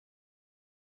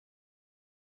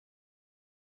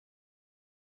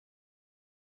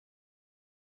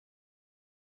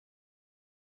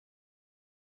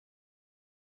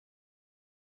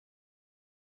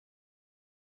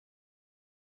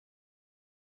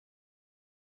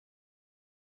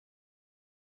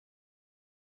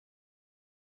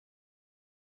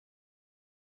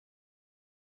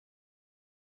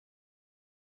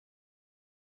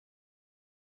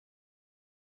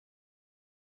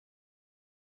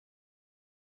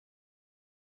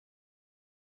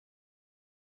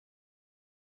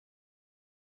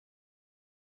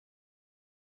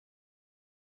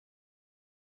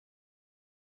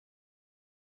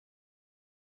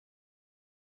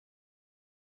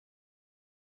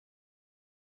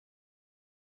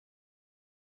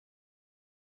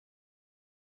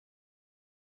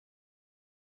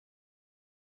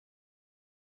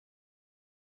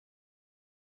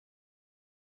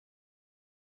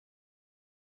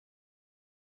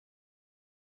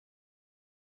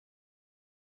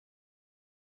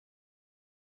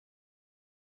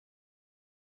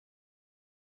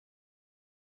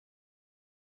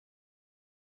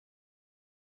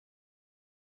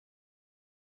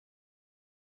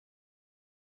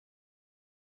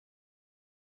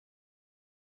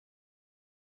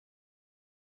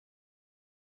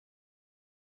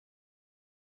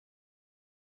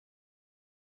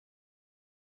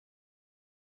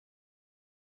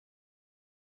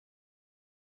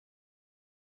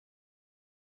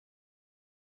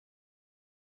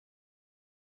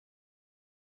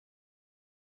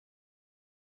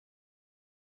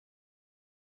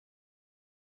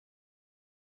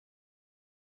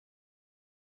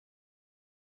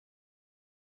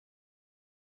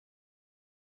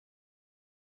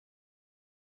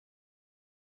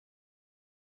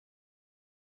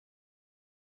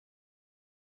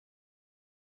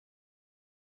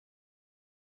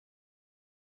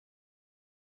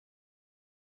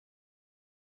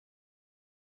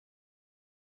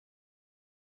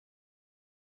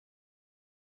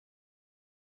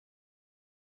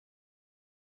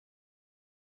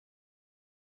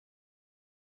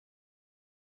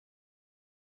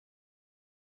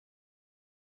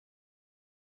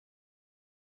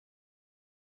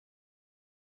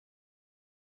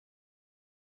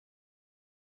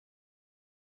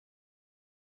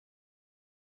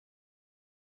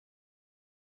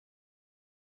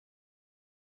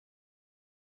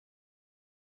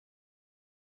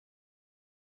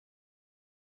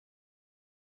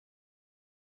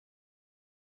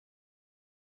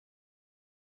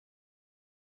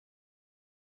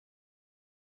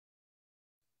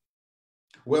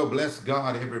Well, bless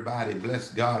God, everybody.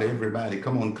 Bless God, everybody.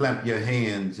 Come on, clap your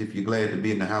hands if you're glad to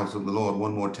be in the house of the Lord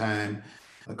one more time.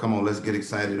 Come on, let's get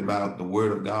excited about the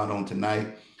word of God on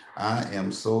tonight. I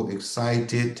am so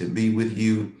excited to be with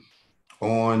you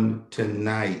on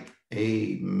tonight.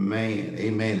 Amen.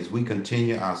 Amen. As we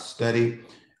continue our study,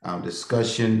 our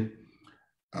discussion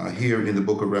here in the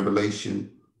book of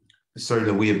Revelation,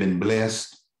 certainly we have been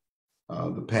blessed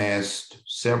the past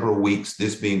several weeks,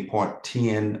 this being part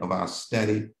 10 of our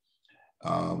study.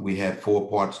 We had 4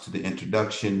 parts to the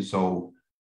introduction. So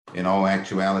in all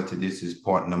actuality, this is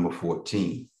part number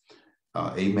 14.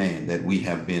 Amen. That we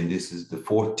have been, this is the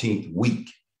 14th week.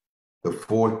 The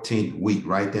 14th week,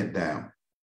 write that down.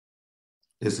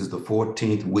 This is the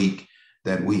 14th week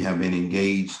that we have been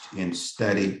engaged in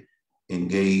study,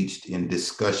 engaged in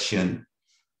discussion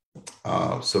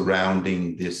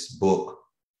surrounding this book,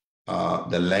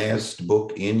 the last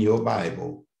book in your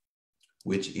Bible,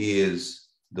 which is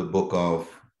the book of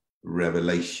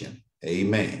Revelation.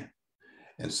 Amen.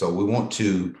 And so we want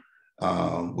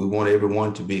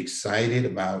everyone to be excited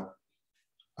about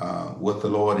what the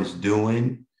Lord is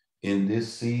doing in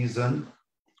this season.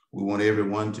 We want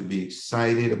everyone to be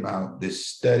excited about this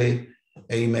study.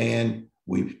 Amen.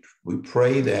 We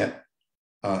pray that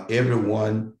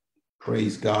everyone,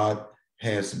 praise God,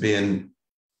 has been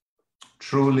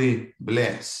truly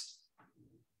blessed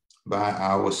by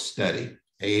our study.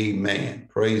 Amen.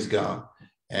 Praise God.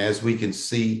 As we can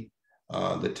see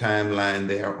the timeline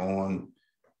there on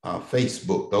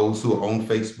Facebook, those who are on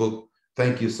Facebook,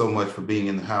 thank you so much for being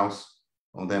in the house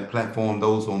on that platform.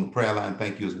 Those on the prayer line,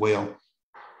 thank you as well.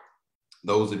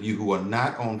 Those of you who are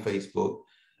not on Facebook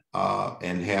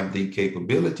and have the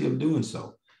capability of doing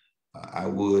so, I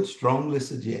would strongly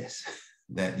suggest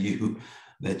that you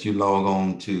log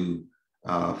on to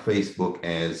Facebook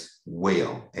as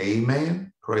well.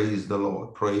 Amen. Praise the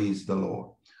Lord. Praise the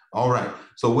Lord. All right.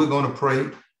 So we're going to pray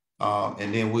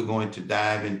and then we're going to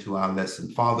dive into our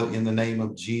lesson. Father, in the name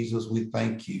of Jesus, we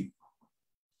thank you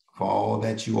for all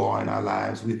that you are in our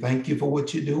lives. We thank you for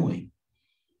what you're doing.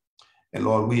 And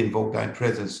Lord, we invoke thy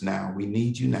presence now. We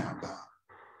need you now, God.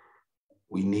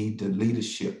 We need the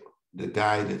leadership, the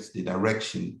guidance, the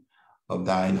direction of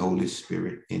thine Holy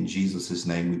Spirit. In Jesus'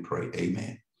 name we pray.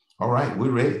 Amen. All right, we're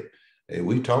ready.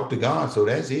 We talked to God, so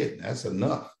that's it. That's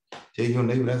enough. Tell your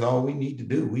neighbor that's all we need to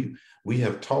do. We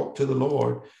have talked to the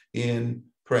Lord in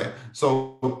prayer.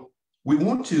 So we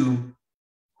want to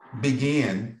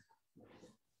begin,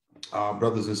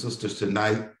 brothers and sisters,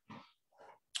 tonight,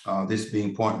 this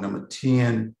being point number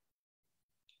 10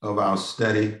 of our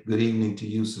study. Good evening to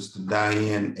you, Sister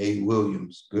Diane A.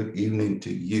 Williams. Good evening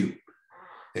to you.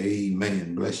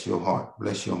 Amen. Bless your heart.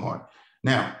 Bless your heart.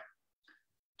 Now,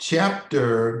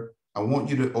 I want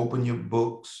you to open your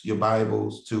books, your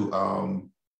Bibles to,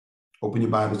 open your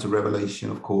Bibles to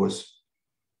Revelation, of course.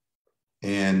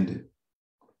 And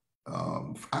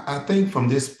I think from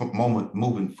this moment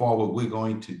moving forward, we're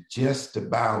going to just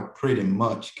about pretty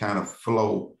much kind of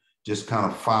flow, just kind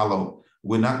of follow.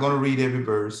 We're not going to read every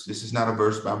verse. This is not a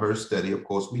verse by verse study. Of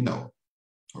course, we know,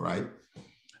 all right?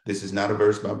 This is not a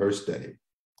verse by verse study.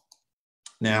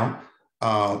 Now,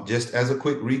 just as a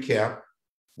quick recap,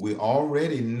 we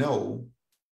already know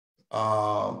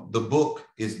the book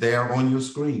is there on your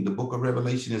screen. The book of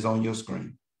Revelation is on your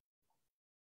screen.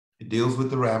 It deals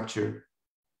with the rapture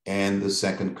and the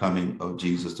second coming of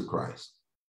Jesus the Christ.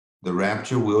 The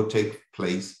rapture will take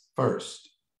place first.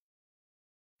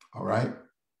 All right?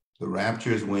 The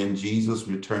rapture is when Jesus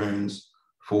returns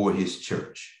for his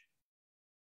church.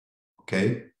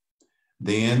 Okay?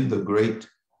 Then the great,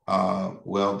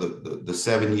 the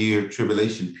 7-year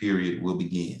tribulation period will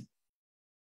begin.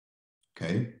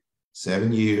 Okay?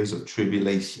 7 years of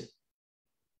tribulation.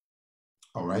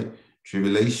 All right?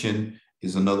 Tribulation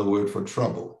is another word for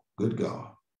trouble. Good God.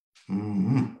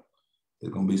 Mm-hmm.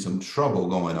 There's going to be some trouble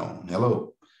going on.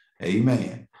 Hello.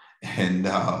 Amen. And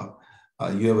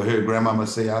you ever heard grandmama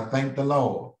say, I thank the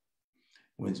Lord.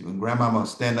 When grandmama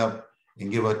stand up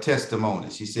and give her testimony,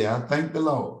 she said, I thank the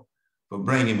Lord for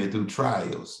bringing me through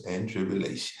trials and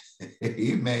tribulation.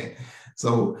 Amen.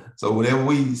 So whenever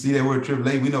we see that word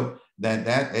tribulation, we know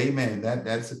that amen,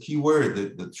 that's a key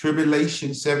word. The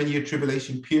tribulation, 7-year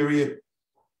tribulation period,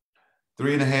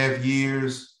 3.5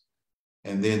 years.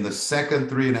 And then the second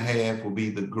 3.5 will be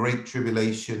the great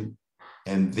tribulation.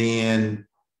 And then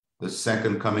the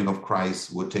second coming of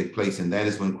Christ will take place. And that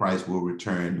is when Christ will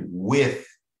return with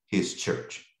his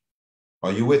church.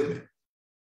 Are you with me?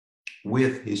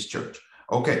 With his church.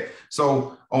 Okay.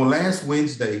 So on last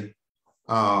Wednesday,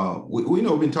 we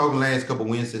know we've been talking last couple of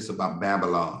Wednesdays about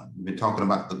Babylon. We've been talking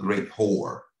about the great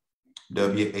whore,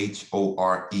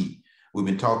 W-H-O-R-E. We've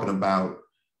been talking about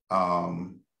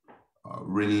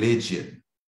religion,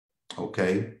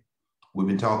 okay? We've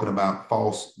been talking about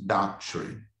false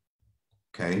doctrine,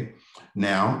 okay?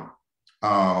 Now,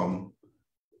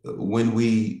 when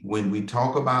we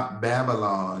talk about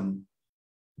Babylon,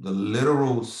 the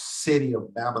literal city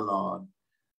of Babylon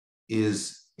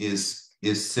is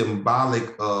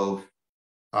symbolic of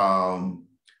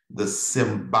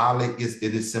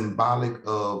it is symbolic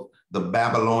of the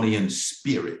Babylonian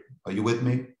spirit. Are you with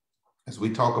me? As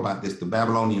we talk about this, the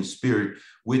Babylonian spirit,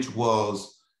 which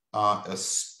was a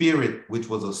spirit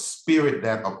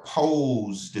that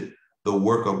opposed the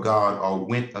work of God or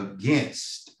went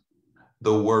against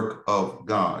the work of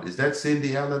God. Is that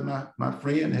Cindy Allen, my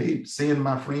friend? Hey, Cindy,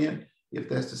 my friend, if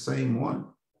that's the same one.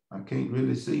 I can't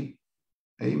really see.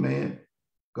 Amen.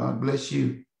 God bless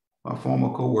you, my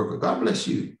former co-worker. God bless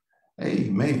you.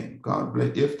 Amen. God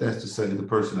bless, if that's the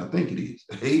person I think it is.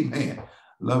 Amen.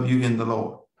 Love you in the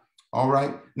Lord. All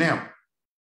right. Now,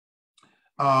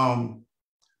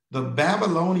 the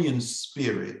Babylonian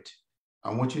spirit,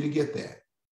 I want you to get that,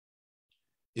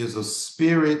 is a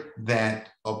spirit that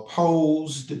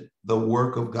opposed the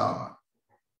work of God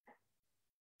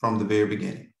from the very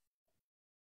beginning.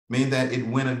 Meaning that it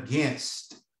went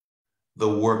against the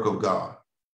work of God.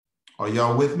 Are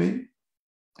y'all with me?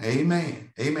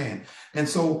 Amen. Amen. And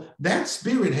so that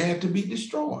spirit had to be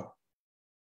destroyed.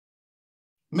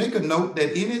 Make a note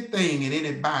that anything and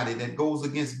anybody that goes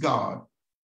against God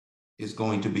is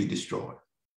going to be destroyed.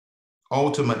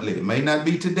 Ultimately, it may not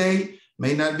be today,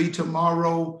 may not be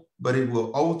tomorrow, but it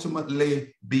will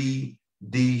ultimately be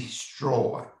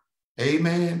destroyed.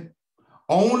 Amen.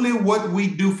 Only what we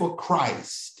do for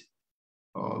Christ.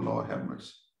 Oh, Lord have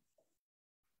mercy.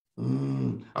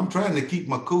 I'm trying to keep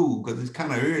my cool because it's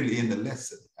kind of early in the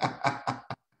lesson.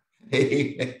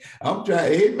 Amen. I'm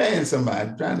trying, amen, somebody.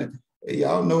 I'm trying to,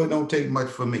 y'all know it don't take much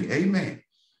for me. Amen.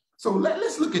 So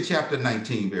let's look at chapter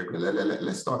 19 very quickly.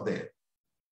 Let's start there.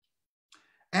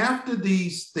 After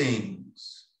these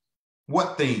things,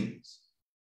 what things?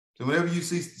 So whenever you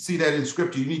see that in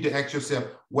scripture, you need to ask yourself,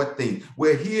 what things?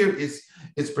 Where here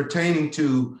it's pertaining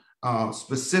to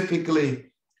specifically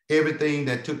everything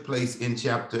that took place in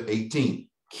chapter 18.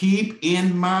 Keep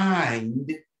in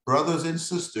mind, brothers and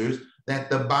sisters, that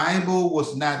the Bible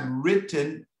was not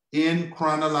written in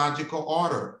chronological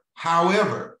order.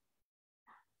 However,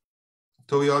 I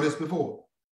told you all this before,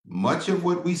 much of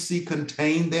what we see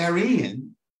contained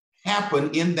therein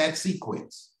happened in that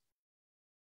sequence.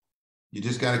 You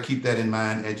just got to keep that in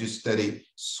mind as you study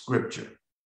scripture.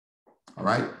 All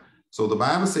right. So the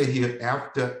Bible says here,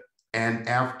 after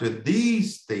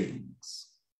these things,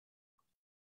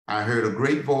 I heard a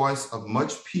great voice of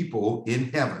much people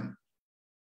in heaven.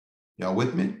 Y'all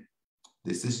with me?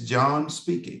 This is John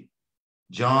speaking.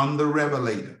 John the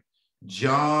Revelator.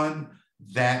 John,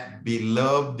 that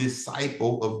beloved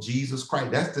disciple of Jesus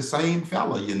Christ. That's the same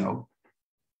fellow, you know,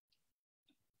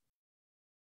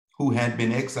 who had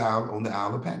been exiled on the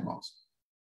Isle of Patmos.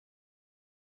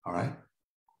 All right.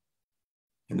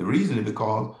 And the reason is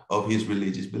because of his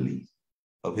religious belief,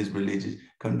 of his religious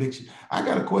conviction. I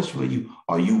got a question for you.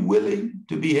 Are you willing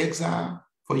to be exiled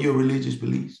for your religious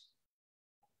beliefs?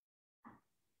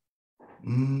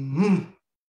 I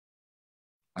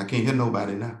can't hear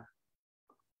nobody now.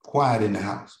 Quiet in the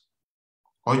house.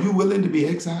 Are you willing to be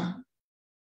exiled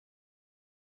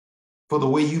for the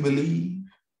way you believe?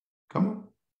 Come on.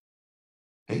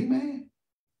 Amen.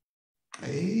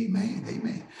 Amen.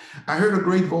 Amen. I heard a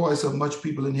great voice of much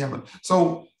people in heaven.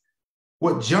 So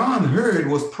what John heard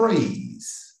was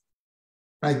praise.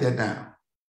 Write that down.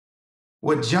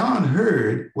 What John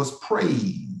heard was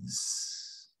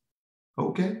praise.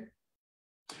 Okay.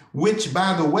 Which,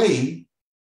 by the way,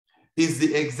 is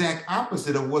the exact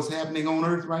opposite of what's happening on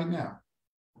earth right now.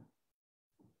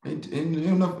 Ain't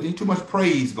too much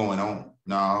praise going on.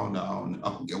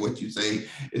 No. Get what you say.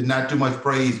 It's not too much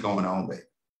praise going on, baby.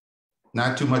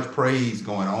 Not too much praise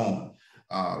going on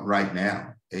right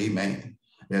now. Amen.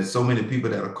 There's so many people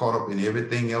that are caught up in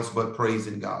everything else but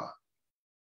praising God.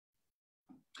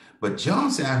 But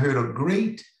John said, I heard a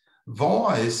great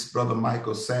voice, Brother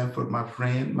Michael Sanford, my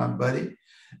friend, my buddy.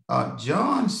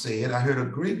 John said, I heard a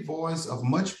great voice of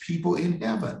much people in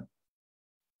heaven.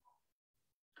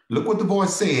 Look what the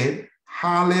voice said,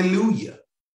 hallelujah.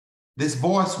 This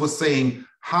voice was saying,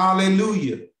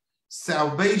 hallelujah,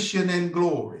 salvation and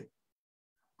glory,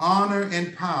 honor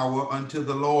and power unto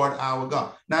the Lord our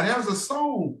God. Now there's a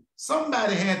song,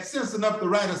 somebody had sense enough to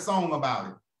write a song about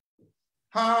it.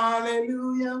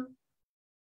 Hallelujah.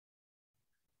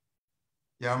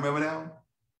 Y'all remember that one?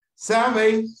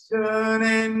 Salvation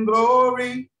and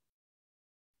glory,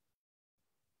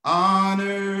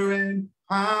 honor and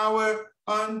power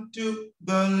unto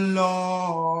the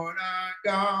Lord our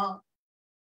God.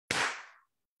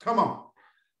 Come on.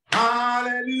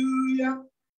 Hallelujah.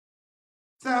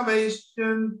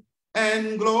 Salvation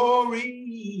and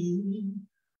glory,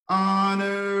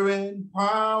 honor and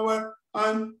power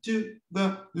unto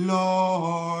the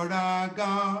Lord our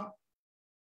God.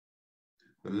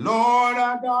 The Lord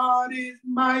our God is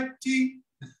mighty.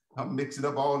 I'm mixing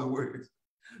up all the words.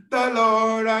 The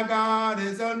Lord our God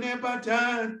is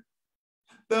omnipotent.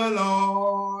 The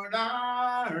Lord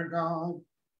our God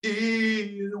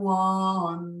is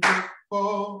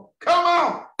wonderful. Come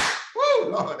on.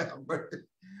 Woo, Lord have mercy.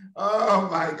 Oh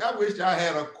my God, I wish I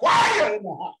had a choir in the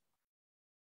house.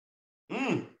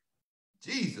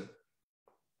 Jesus.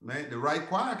 Man, the right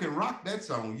choir can rock that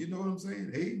song. You know what I'm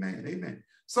saying? Amen, amen.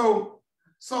 So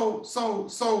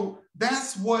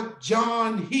that's what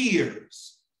John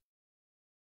hears.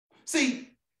 See,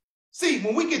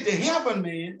 when we get to heaven,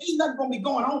 man, ain't nothing gonna be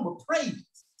going on but praise.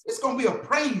 It's gonna be a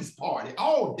praise party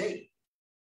all day.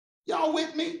 Y'all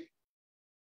with me?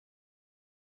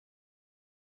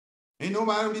 Ain't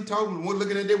nobody be talking, we're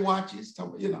looking at their watches,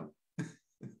 you know.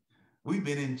 We've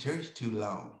been in church too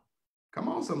long. Come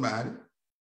on, somebody.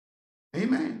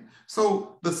 Amen.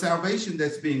 So the salvation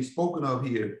that's being spoken of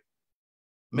here,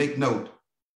 make note,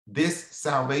 this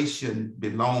salvation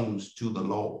belongs to the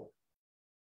Lord.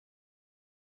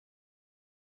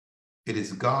 It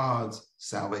is God's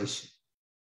salvation.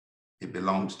 It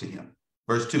belongs to him.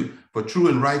 Verse 2, for true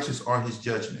and righteous are his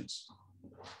judgments.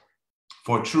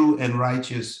 For true and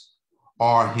righteous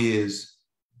are his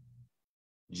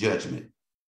judgments.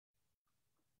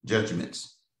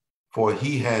 For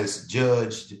he has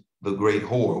judged the great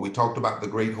whore. We talked about the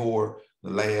great whore the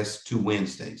last 2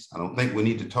 Wednesdays. I don't think we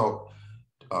need to talk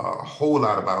a whole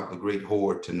lot about the great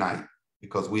whore tonight,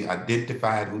 because we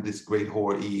identified who this great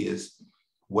whore is,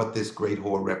 what this great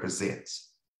whore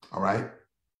represents. All right.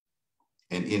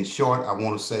 And in short, I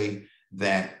want to say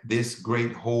that this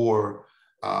great whore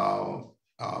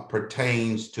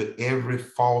pertains to every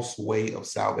false way of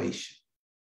salvation.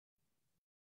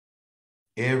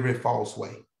 Every false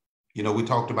way. You know, we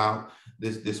talked about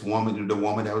this woman, the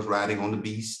woman that was riding on the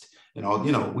beast, and all,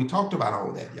 you know, we talked about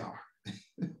all that, y'all.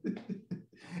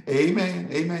 Amen,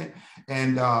 amen.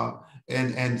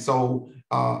 And so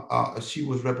she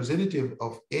was representative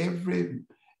of every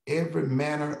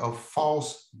manner of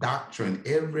false doctrine,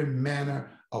 every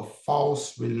manner of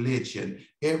false religion,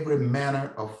 every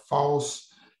manner of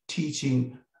false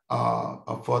teaching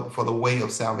for the way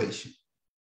of salvation.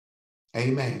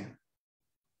 Amen.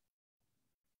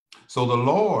 So the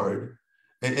Lord,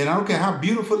 and I don't care how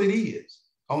beautiful it is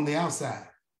on the outside,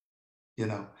 you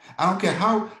know, I don't care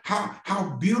how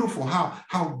beautiful,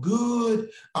 how good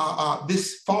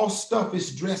this false stuff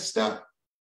is dressed up.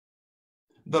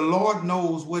 The Lord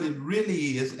knows what it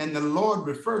really is, and the Lord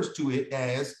refers to it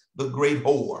as the great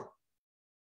whore.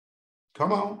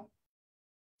 Come on.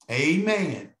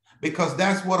 Amen. Because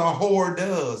that's what a whore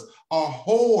does. A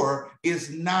whore is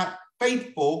not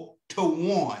faithful to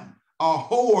one. A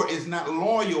whore is not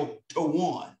loyal to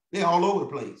one. They're all over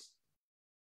the place.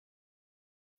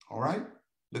 All right.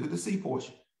 Look at the C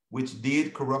portion, which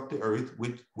did corrupt the earth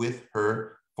with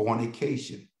her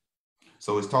fornication.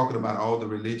 So it's talking about all the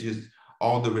religions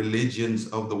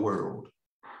of the world.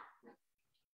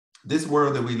 This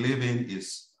world that we live in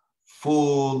is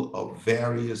full of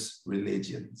various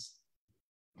religions.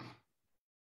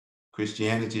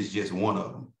 Christianity is just one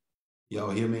of them. Y'all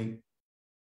hear me?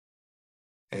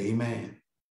 Amen.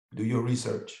 Do your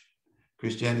research.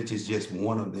 Christianity is just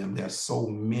one of them. There are so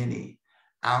many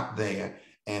out there,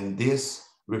 and this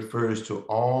refers to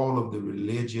all of the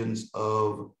religions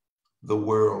of the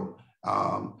world.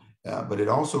 But it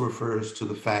also refers to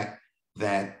the fact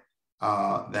that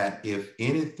if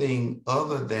anything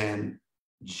other than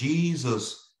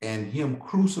Jesus and him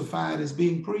crucified is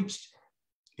being preached,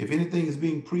 if anything is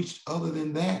being preached other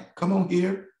than that, come on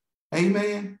here,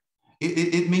 amen,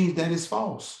 it means that it's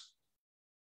false.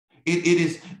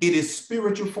 It is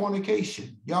spiritual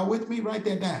fornication. Y'all with me? Write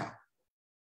that down.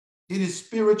 It is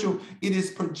spiritual. It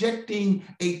is projecting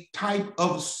a type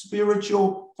of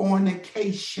spiritual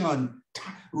fornication.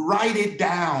 Write it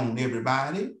down,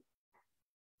 everybody.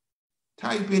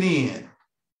 Type it in.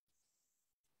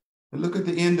 And look at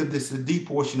the end of this, the D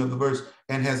portion of the verse,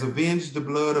 and has avenged the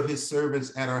blood of his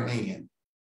servants at our hand.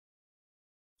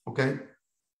 Okay.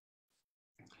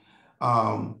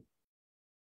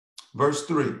 Verse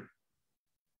 3.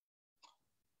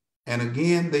 And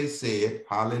again they said,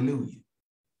 hallelujah.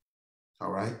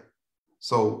 All right.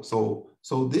 So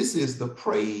So this is the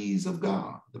praise of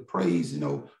God. The praise,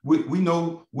 we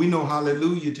know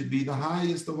hallelujah to be the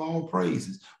highest of all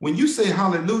praises. When you say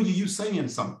hallelujah, you're saying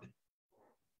something.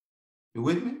 You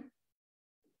with me?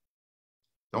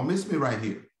 Don't miss me right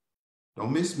here.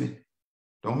 Don't miss me.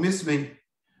 Don't miss me.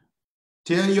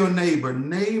 Tell your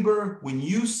neighbor, when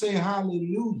you say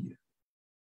hallelujah,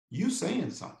 you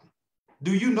saying something.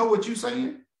 Do you know what you're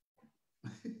saying?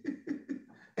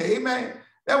 Amen.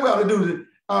 That we ought to do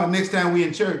next time we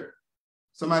in church.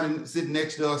 Somebody sitting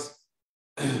next to us,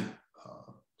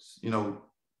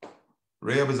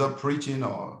 Rev is up preaching,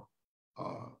 or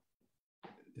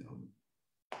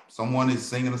someone is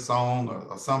singing a song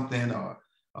or something, or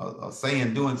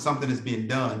doing something that's being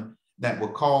done that will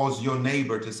cause your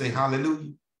neighbor to say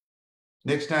hallelujah.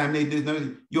 Next time they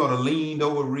do, you ought to lean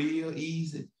over real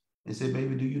easy and say,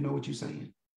 baby, do you know what you're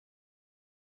saying?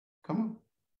 Come on.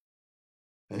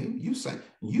 Hey, you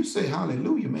say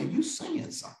hallelujah, man, you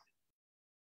saying something.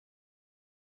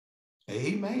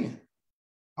 Amen.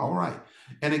 All right.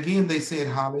 And again, they said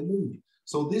hallelujah.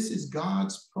 So this is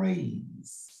God's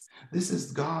praise. This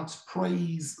is God's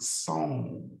praise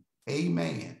song.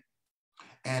 Amen.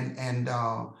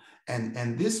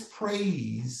 And this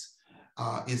praise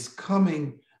is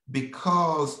coming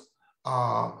because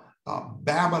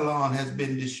Babylon has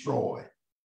been destroyed.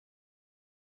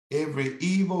 Every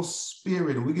evil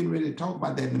spirit, and we're getting ready to talk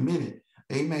about that in a minute.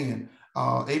 Amen.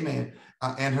 Amen.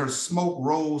 And her smoke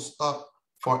rose up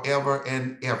forever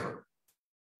and ever.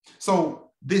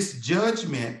 So this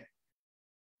judgment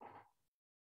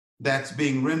that's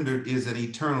being rendered is an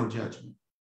eternal judgment.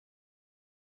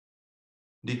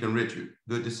 Deacon Richard,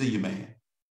 good to see you, man.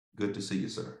 Good to see you,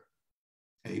 sir.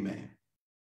 Amen.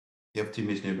 FT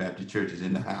Missionary Baptist Church is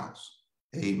in the house.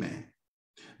 Amen.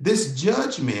 This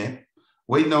judgment,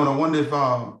 waiting on, I wonder if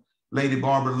Lady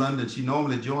Barbara London, she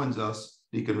normally joins us,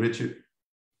 Deacon Richard,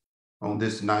 on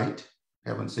this night.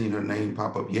 Haven't seen her name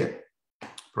pop up yet.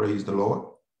 Praise the Lord.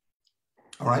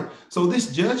 All right. So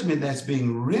this judgment that's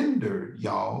being rendered,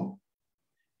 y'all,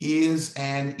 is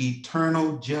an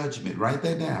eternal judgment. Write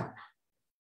that down.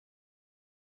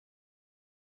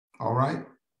 All right.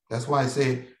 That's why I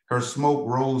say her smoke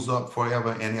rose up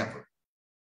forever and ever.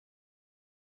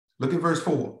 Look at verse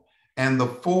 4. And the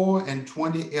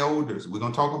 24 elders, we're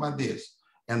going to talk about this,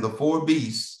 and the four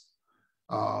beasts,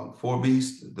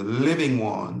 the living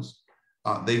ones,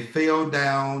 they fell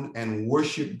down and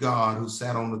worshiped God who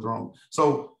sat on the throne.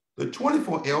 So the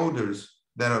 24 elders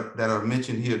that are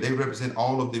mentioned here, they represent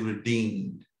all of the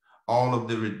redeemed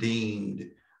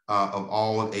of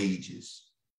all ages.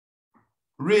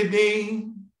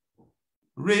 Redeemed,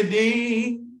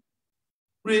 redeemed,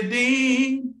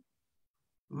 redeemed,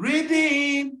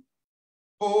 redeemed.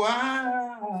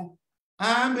 Oh,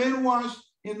 I've been washed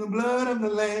in the blood of the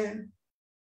Lamb.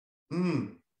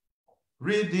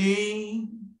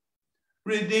 Redeemed,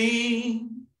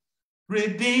 redeemed,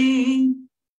 redeemed,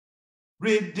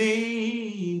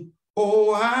 redeemed.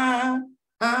 Oh,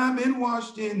 I've been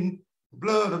washed in the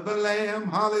blood of the Lamb.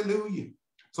 Hallelujah.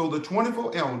 So the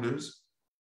 24 elders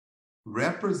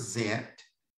represent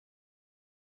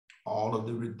all of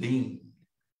the redeemed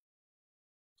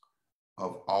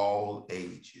of all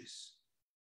ages.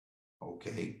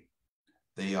 Okay.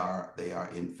 They are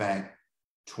in fact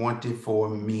 24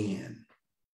 men.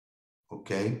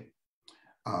 Okay.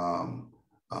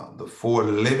 The four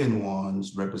living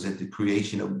ones represent the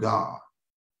creation of God.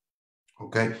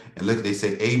 Okay. And look, they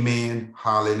say amen,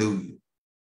 hallelujah.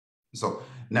 So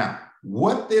now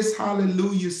what this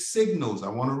hallelujah signals, I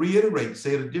want to reiterate,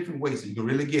 say it a different way so you can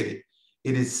really get it.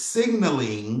 It is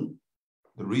signaling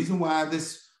the reason why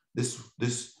this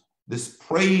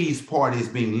praise party is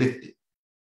being lifted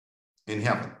in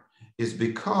heaven is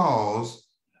because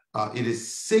it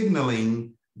is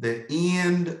signaling the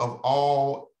end of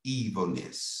all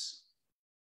evilness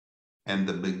and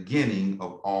the beginning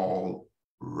of all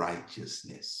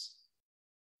righteousness.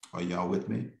 Are y'all with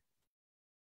me?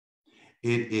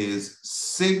 It is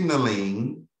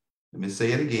signaling, let me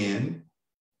say it again.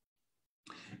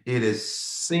 It is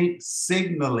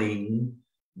signaling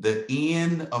the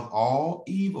end of all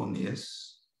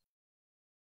evilness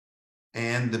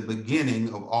and the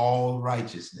beginning of all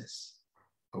righteousness.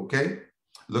 Okay?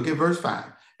 Look at verse 5.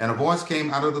 And a voice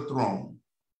came out of the throne,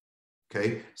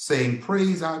 okay, saying,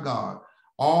 praise our God,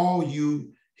 all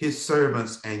you his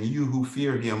servants and you who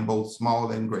fear him, both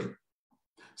small and great.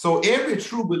 So every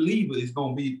true believer is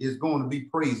going to be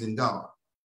praising God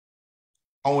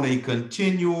on a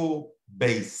continual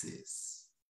basis.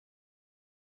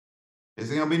 There's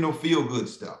going to be no feel-good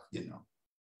stuff, Amen.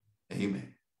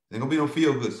 There's going to be no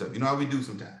feel-good stuff. You know how we do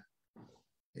sometimes.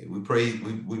 We pray,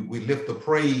 we lift the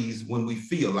praise when we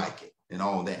feel like it and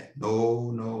all that.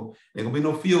 No, there's gonna be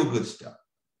no feel-good stuff.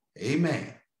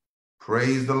 Amen.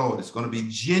 Praise the Lord. It's going to be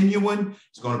genuine.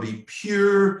 It's going to be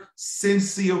pure,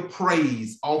 sincere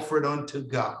praise offered unto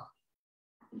God.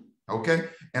 Okay.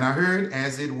 And I heard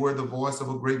as it were the voice of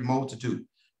a great multitude.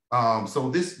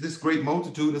 So this great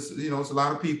multitude is, it's a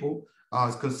lot of people.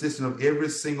 It's consisting of every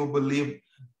single believer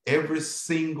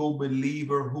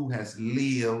who has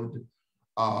lived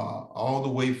all the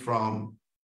way from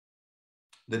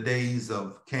the days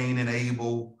of Cain and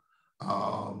Abel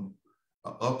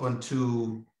up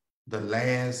unto the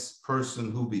last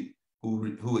person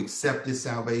who accepted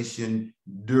salvation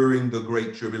during the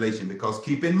Great Tribulation. Because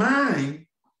keep in mind,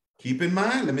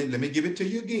 let me give it to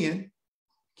you again.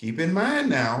 Keep in mind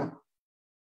now,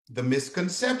 the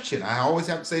misconception. I always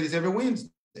have to say this every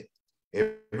Wednesday.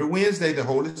 Every Wednesday, the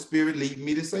Holy Spirit leads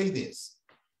me to say this.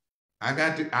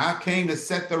 I came to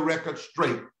set the record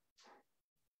straight.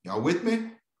 Y'all with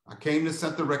me? I came to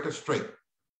set the record straight.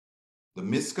 The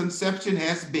misconception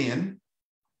has been,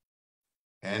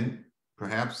 and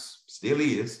perhaps still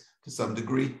is to some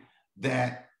degree,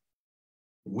 that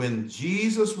when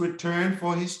Jesus returned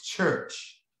for his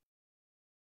church,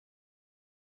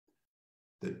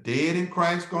 the dead in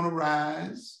Christ going to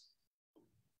rise.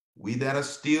 We that are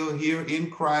still here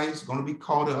in Christ going to be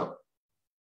caught up,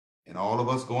 and all of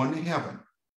us going to heaven.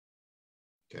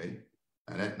 Okay,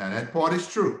 now that part is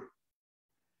true.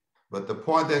 But the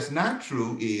part that's not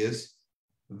true is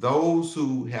those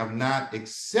who have not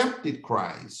accepted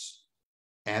Christ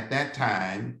at that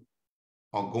time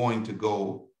are going to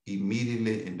go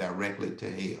immediately and directly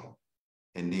to hell.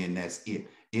 And then that's it.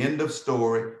 End of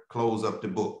story, close up the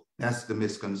book. That's the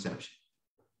misconception.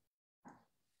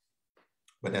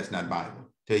 But that's not Bible.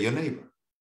 Tell your neighbor.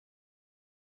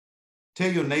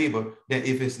 Tell your neighbor that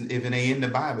if it ain't in the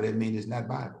Bible, that means it's not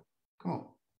Bible. Come on.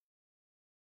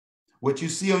 What you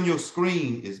see on your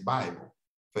screen is Bible,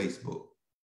 Facebook.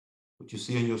 What you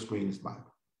see on your screen is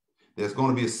Bible. There's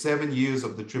going to be 7 years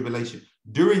of the tribulation.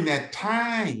 During that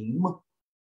time,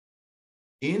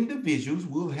 individuals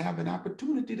will have an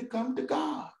opportunity to come to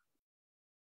God.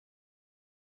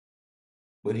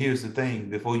 But here's the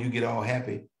thing, before you get all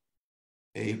happy,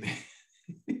 amen.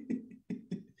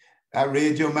 I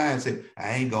read your mind, said,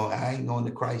 I ain't going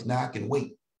to Christ now, I can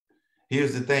wait.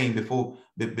 Here's the thing, before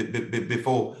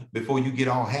you get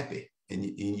all happy and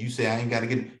you say, I ain't got to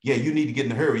get, yeah, you need to get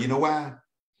in a hurry. You know why?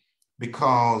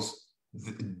 Because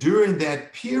during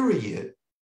that period,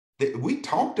 we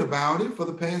talked about it for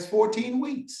the past 14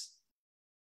 weeks.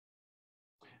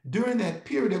 During that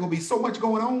period, there's going to be so much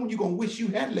going on, you're going to wish you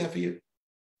had left here.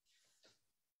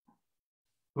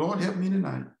 Lord, help me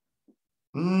tonight.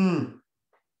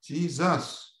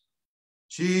 Jesus.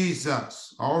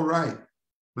 All right.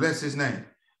 Bless his name.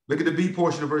 Look at the B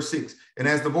portion of verse 6. And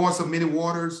as the voice of many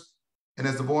waters, and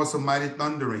as the voice of mighty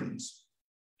thunderings.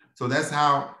 So that's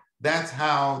how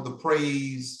the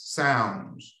praise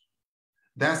sounds.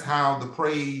 That's how the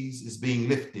praise is being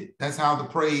lifted. That's how the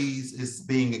praise is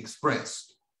being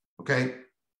expressed. Okay.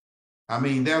 I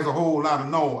mean, there's a whole lot of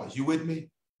noise. You with me?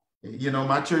 You know,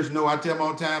 my church know, I tell them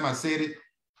all the time, I said it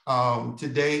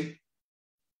today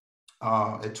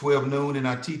at 12 noon in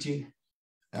our teaching,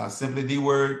 Simply the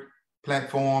Word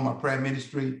platform, our prayer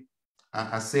ministry.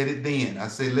 I said it then. I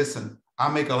say, listen, I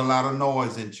make a lot of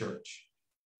noise in church.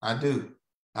 I do.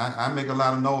 I make a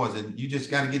lot of noise, and you just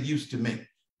got to get used to me.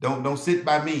 Don't sit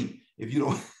by me if you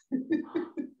don't.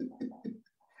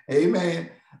 Amen.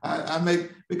 I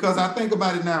make, because I think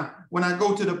about it now. When I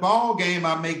go to the ball game,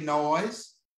 I make noise.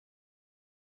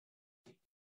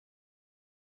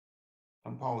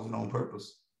 I'm pausing on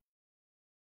purpose.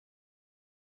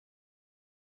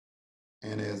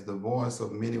 And as the voice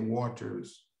of many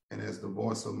waters, and as the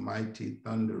voice of mighty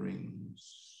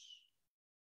thunderings,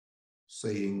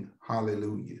 saying,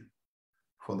 hallelujah,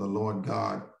 for the Lord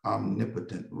God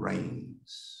omnipotent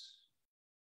reigns.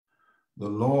 The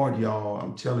Lord, y'all,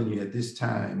 I'm telling you at this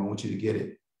time, I want you to get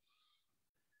it.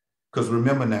 Because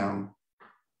remember now,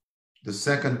 the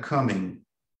second coming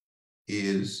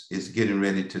is getting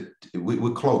ready to,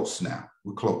 we're close now.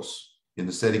 We're close in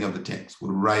the setting of the text.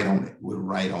 We're right on it. We're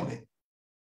right on it.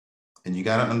 And you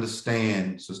got to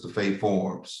understand, Sister Faye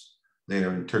Forbes,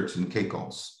 there in Turks and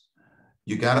Caicos.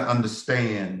 You got to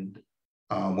understand,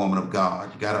 woman of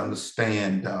God. You got to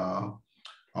understand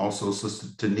also Sister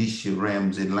Tanisha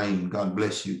Ramsey Lane. God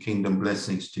bless you. Kingdom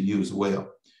blessings to you as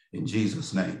well, in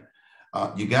Jesus' name.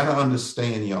 You got to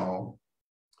understand, y'all,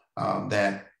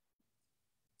 that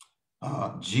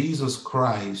Jesus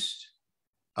Christ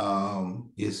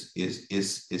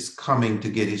is coming to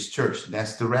get his church.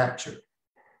 That's the rapture.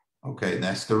 Okay,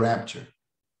 that's the rapture.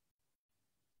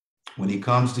 When he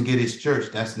comes to get his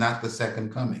church, that's not the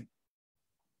second coming.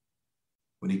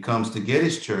 When he comes to get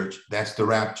his church, that's the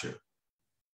rapture.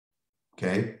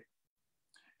 Okay?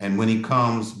 And when he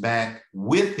comes back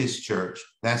with his church,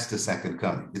 that's the second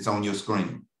coming. It's on your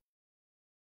screen.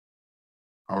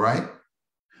 All right?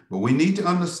 But we need to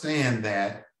understand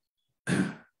that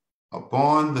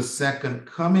upon the second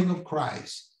coming of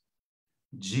Christ,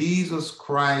 Jesus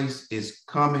Christ is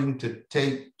coming to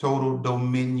take total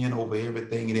dominion over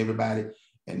everything and everybody,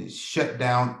 and it shut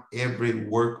down every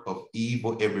work of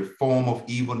evil, every form of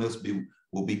evilness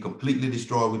will be completely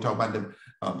destroyed. We talk about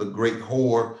the great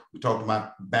whore. We talked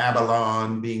about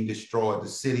Babylon being destroyed, the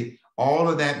city. All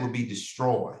of that will be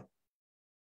destroyed.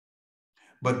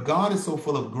 But God is so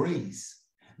full of grace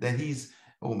that he's,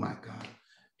 oh my God,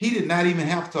 he did not even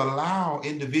have to allow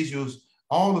individuals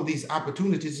all of these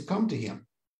opportunities to come to him,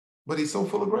 but he's so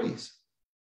full of grace.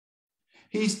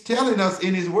 He's telling us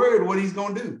in his word what he's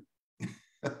going to do.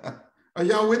 Are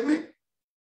y'all with me?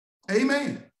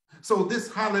 Amen. So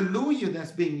this hallelujah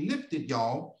that's being lifted,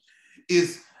 y'all,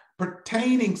 is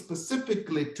pertaining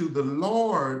specifically to the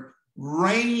Lord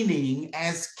reigning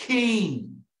as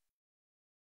king.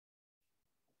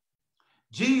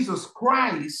 Jesus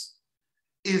Christ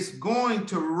is going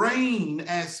to reign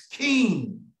as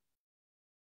king.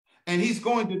 And he's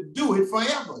going to do it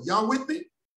forever. Y'all with me?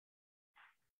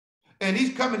 And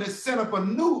he's coming to set up a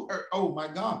new earth. Oh my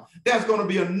God. There's going to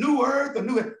be a new earth, a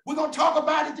new earth. We're going to talk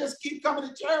about it. Just keep coming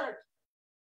to church.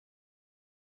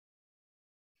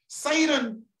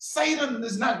 Satan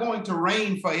is not going to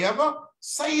reign forever.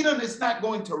 Satan is not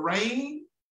going to reign.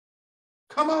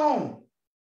 Come on.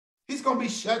 He's going to be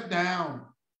shut down.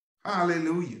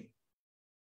 Hallelujah.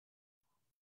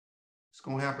 It's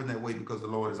going to happen that way because the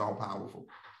Lord is all powerful.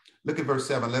 Look at verse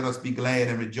 7. Let us be glad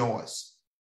and rejoice.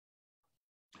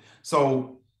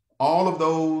 So all of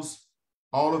the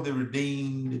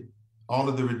redeemed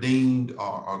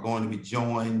are going to be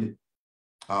joined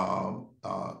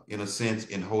in a sense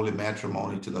in holy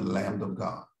matrimony to the Lamb of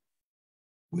God,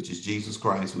 which is Jesus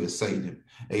Christ, who has saved him.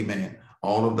 Amen.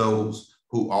 All of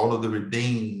the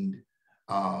redeemed,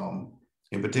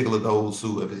 in particular those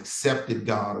who have accepted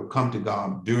God or come to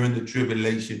God during the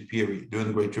tribulation period, during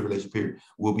the great tribulation period,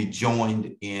 will be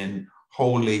joined in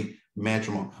holy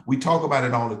matrimony. We talk about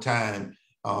it all the time.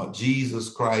 Jesus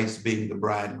Christ being the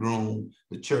bridegroom,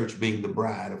 the church being the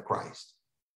bride of Christ.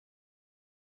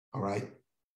 All right.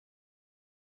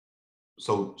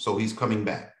 So he's coming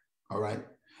back. All right.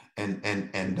 And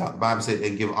the Bible said,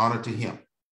 and give honor to him.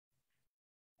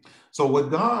 So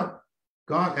what God,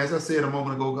 as I said a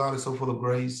moment ago, God is so full of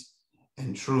grace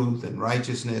and truth and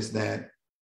righteousness that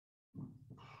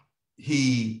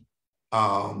he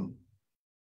has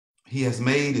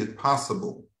made it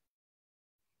possible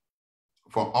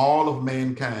for all of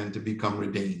mankind to become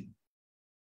redeemed.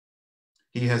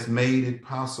 He has made it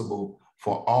possible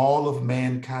for all of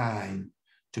mankind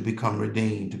to become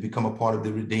redeemed, to become a part of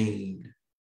the redeemed,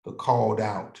 the called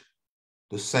out,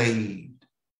 the saved,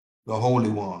 the Holy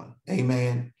One.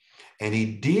 Amen. And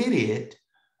he did it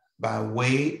by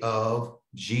way of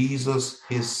Jesus,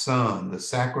 his son, the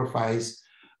sacrifice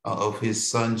of his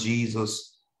son,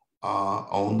 Jesus,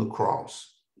 on the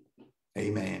cross.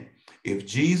 Amen. If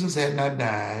Jesus had not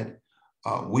died,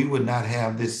 we would not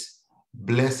have this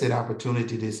blessed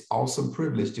opportunity, this awesome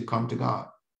privilege to come to God.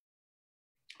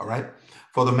 All right.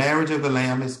 For the marriage of the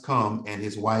Lamb is come, and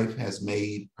his wife has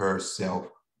made herself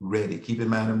ready. Keep in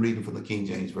mind, I'm reading from the King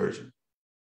James Version.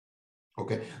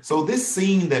 Okay. So this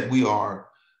scene that we are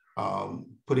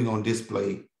putting on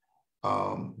display,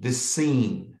 this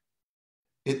scene,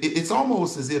 it's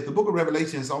almost as if the book of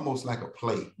Revelation is almost like a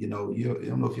play. You know, I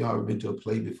don't know if y'all ever been to a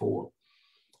play before.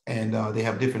 And they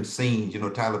have different scenes, you know,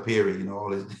 Tyler Perry, you know, all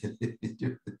this.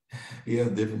 He has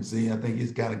different scenes. I think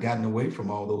he's kind of gotten away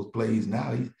from all those plays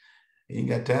now. He ain't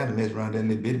got time to mess around that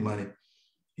little bit of money.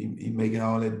 He making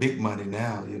all that big money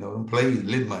now, you know, them plays,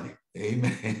 little money.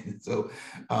 Amen. So,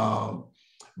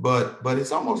 but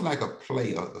it's almost like a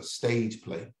play, a stage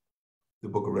play, the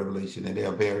book of Revelation, and there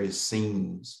are various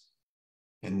scenes.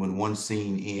 And when one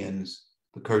scene ends,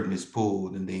 the curtain is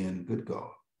pulled, and then, good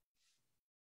God.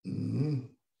 Mm-hmm.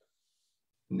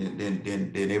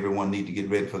 Then everyone need to get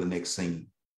ready for the next scene.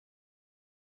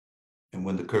 And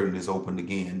when the curtain is opened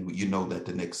again, you know that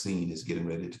the next scene is getting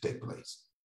ready to take place.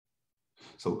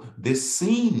 So this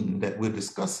scene that we're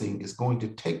discussing is going to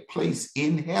take place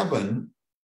in heaven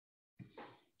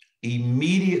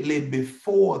immediately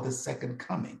before the second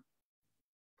coming.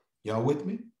 Y'all with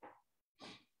me?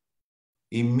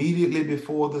 Immediately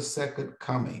before the second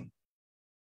coming.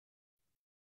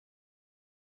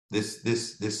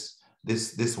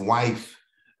 This wife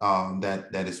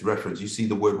that is referenced. You see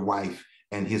the word wife,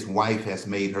 and his wife has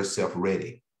made herself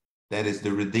ready. That is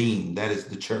the redeemed. That is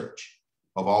the church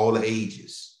of all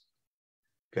ages.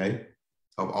 Okay,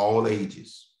 of all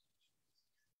ages.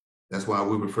 That's why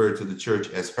we refer to the church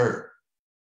as her.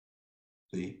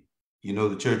 See, you know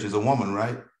the church is a woman,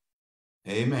 right?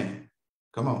 Amen.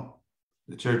 Come on.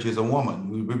 The church is a woman.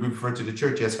 We refer to the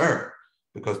church as her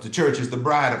because the church is the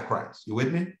bride of Christ. You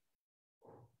with me?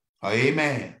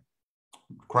 Amen.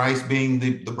 Christ being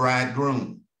the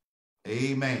bridegroom.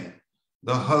 Amen.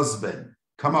 The husband.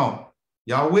 Come on.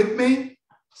 Y'all with me?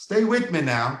 Stay with me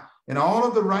now. And all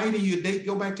of the writing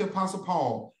go back to Apostle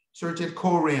Paul, church at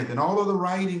Corinth, and all of the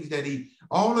writings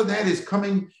all of that is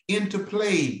coming into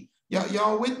play.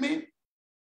 Y'all with me?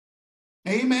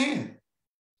 Amen.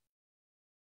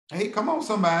 Hey, come on,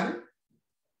 somebody.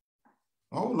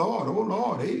 Oh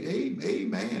Lord.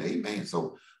 Amen. Amen.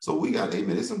 So we got,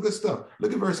 amen. There's some good stuff.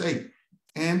 Look at verse 8.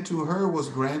 And to her was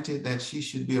granted that she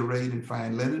should be arrayed in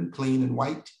fine linen, clean and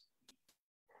white.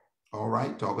 All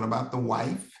right, talking about the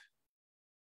wife.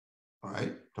 All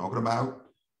right, talking about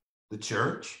the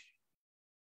church.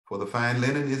 For the fine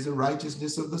linen is the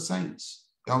righteousness of the saints.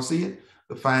 Y'all see it?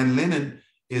 The fine linen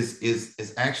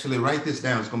is actually, write this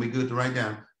down. It's going to be good to write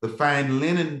down. The fine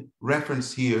linen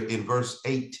reference here in verse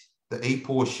 8, the 8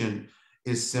 portion,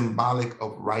 is symbolic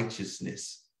of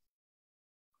righteousness.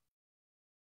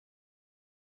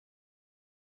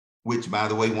 Which, by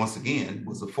the way, once again,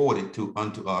 was afforded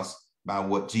unto us by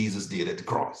what Jesus did at the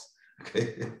cross.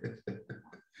 Okay.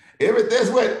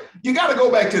 That's what you got to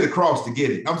go back to the cross to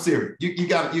get it. I'm serious. You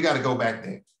got to go back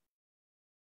there.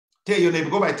 Tell your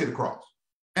neighbor, go back to the cross.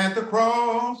 At the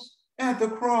cross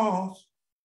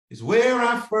is where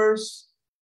I first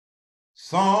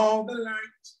saw the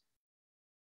light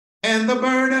and the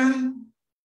burden,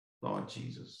 Lord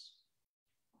Jesus,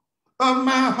 of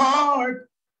my heart.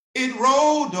 It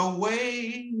rolled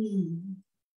away.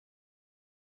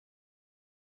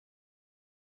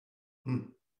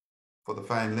 For the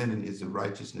fine linen is the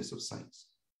righteousness of saints.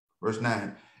 Verse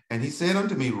 9, and he said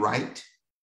unto me, write,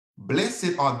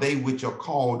 blessed are they which are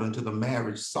called unto the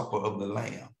marriage supper of the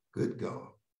Lamb. Good God.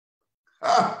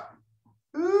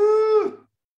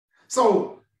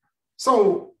 So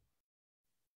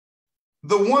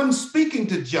the one speaking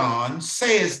to John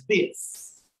says this.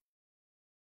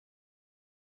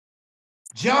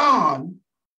 John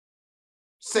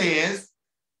says,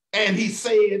 and he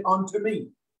said unto me.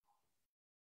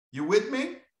 You with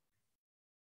me?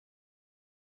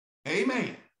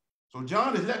 Amen. So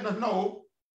John is letting us know,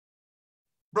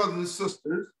 brothers and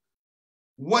sisters,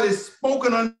 what is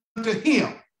spoken unto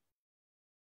him.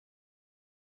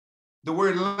 The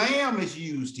word lamb is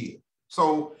used here.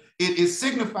 So it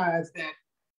signifies that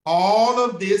all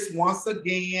of this, once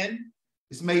again,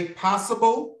 is made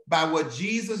possible by what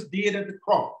Jesus did at the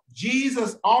cross.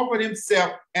 Jesus offered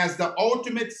himself as the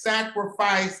ultimate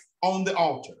sacrifice on the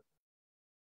altar.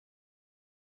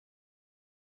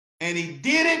 And he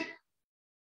did it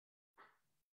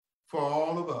for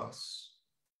all of us.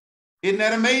 Isn't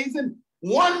that amazing?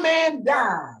 One man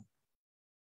died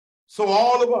so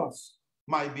all of us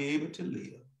might be able to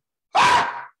live.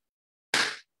 Ah!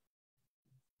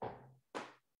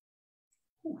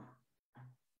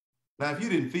 Now, if you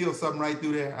didn't feel something right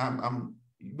through there,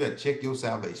 you better check your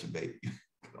salvation, baby.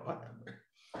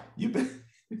 You better.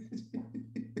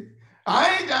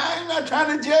 I'm not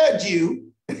trying to judge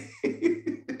you.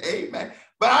 Amen.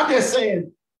 But I'm just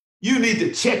saying, you need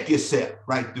to check yourself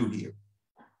right through here.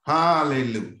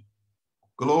 Hallelujah.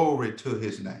 Glory to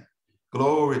his name.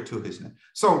 Glory to his name.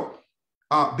 So,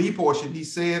 B portion, he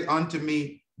said unto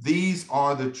me, these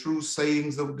are the true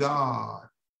sayings of God.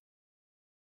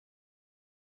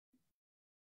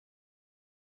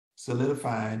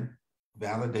 Solidifying,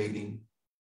 validating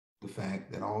the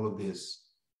fact that all of this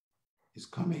is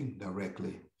coming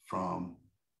directly from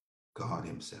God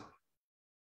himself.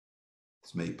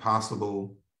 It's made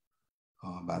possible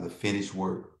by the finished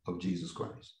work of Jesus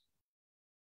Christ.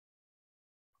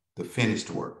 The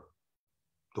finished work.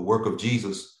 The work of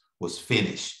Jesus was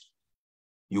finished.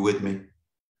 You with me?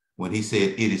 When he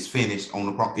said it is finished on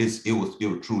the cross, it was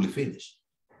truly finished.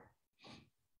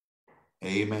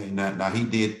 Amen. Now he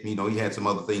did, he had some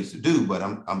other things to do, but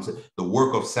I'm saying the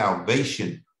work of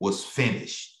salvation was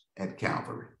finished at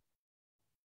Calvary.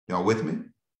 Y'all with me?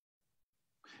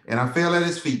 And I fell at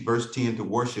his feet, verse 10, to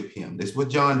worship him. This is what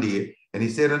John did. And he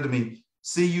said unto me,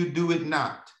 see you do it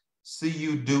not. See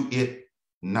you do it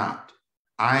not.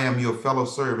 I am your fellow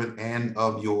servant and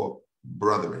of your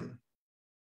brethren.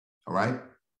 All right.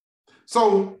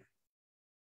 So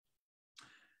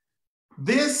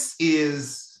this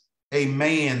is a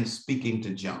man speaking to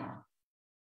John.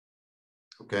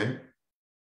 Okay.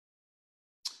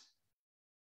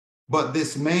 But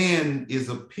this man is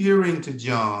appearing to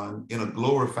John in a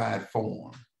glorified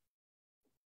form.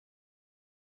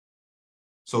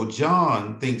 So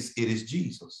John thinks it is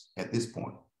Jesus at this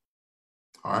point.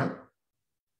 All right.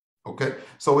 Okay.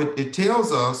 So it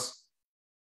tells us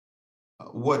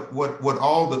what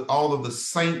all of the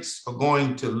saints are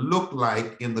going to look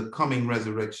like in the coming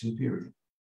resurrection period.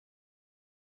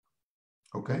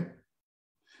 Okay.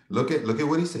 Look at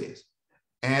what he says.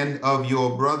 And of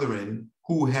your brethren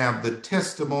who have the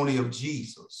testimony of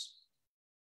Jesus.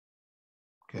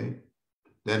 Okay.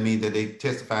 That means that they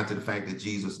testified to the fact that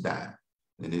Jesus died.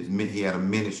 And he had a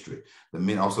ministry.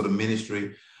 Also the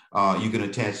ministry you can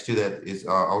attach to that is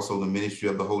also the ministry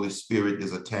of the Holy Spirit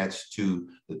is attached to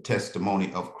the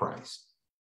testimony of Christ.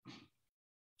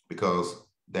 Because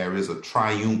there is a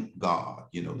triune God.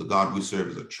 You know, the God we serve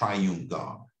is a triune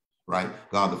God, right?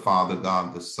 God the Father,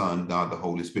 God the Son, God the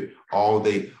Holy Spirit. All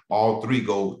three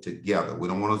go together. We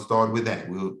don't want to start with that.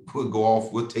 We'll go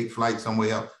off. We'll take flight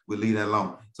somewhere else. We'll leave that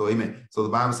alone. So amen. So the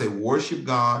Bible says, worship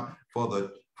God for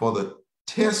the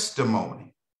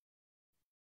testimony,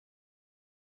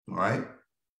 all right,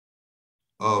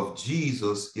 of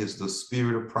Jesus is the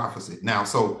spirit of prophecy. Now,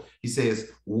 so he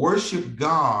says, worship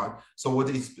God. So what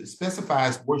he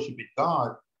specifies worshiping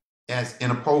God as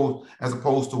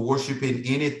opposed to worshiping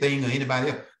anything or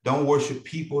anybody else. Don't worship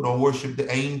people. Don't worship the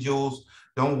angels.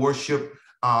 Don't worship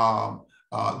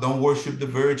the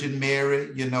Virgin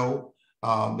Mary. You know,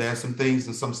 there's some things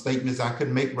and some statements I could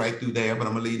make right through there, but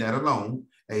I'm gonna leave that alone.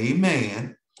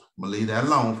 Amen. I'm gonna leave that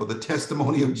alone. For the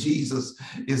testimony of Jesus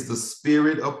is the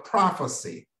spirit of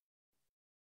prophecy.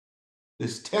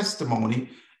 This testimony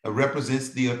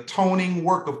represents the atoning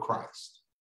work of Christ.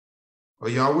 Are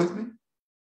y'all with me?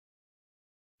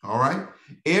 All right.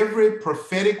 Every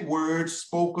prophetic word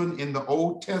spoken in the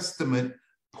Old Testament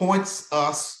points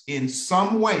us in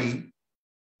some way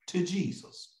to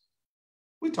Jesus.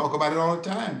 We talk about it all the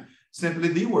time. Simply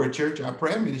the Word Church, our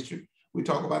prayer ministry, we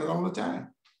talk about it all the time.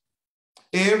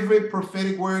 Every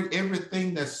prophetic word,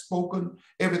 everything that's spoken,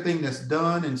 everything that's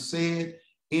done and said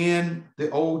in the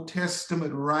Old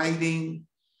Testament writing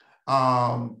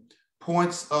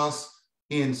points us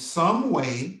in some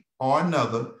way or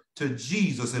another to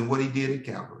Jesus and what he did at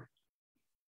Calvary.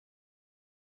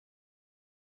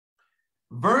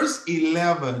 Verse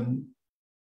 11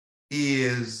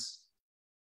 is,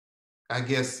 I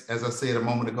guess, as I said a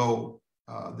moment ago,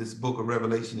 this book of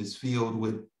Revelation is filled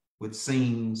with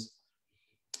scenes.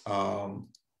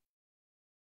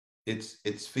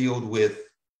 It's filled with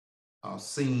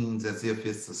scenes as if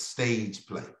it's a stage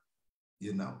play,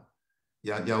 you know.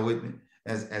 Y'all with me?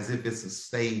 As if it's a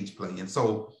stage play. And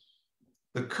so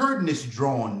the curtain is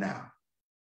drawn now.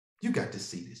 You got to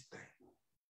see this thing.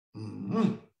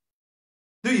 Mm-hmm.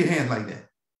 Do your hand like that.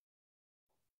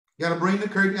 You got to bring the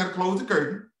curtain, you got to close the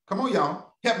curtain. Come on,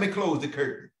 y'all. Help me close the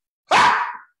curtain. Ha!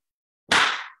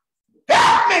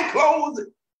 Help me close it.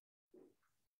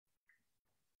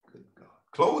 Good God.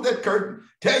 Close that curtain.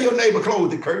 Tell your neighbor, close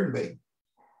the curtain, baby.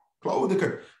 Close the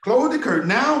curtain. Close the curtain.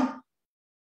 Now,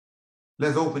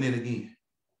 let's open it again.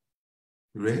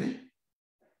 You ready?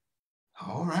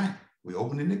 All right. We're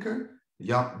opening the curtain.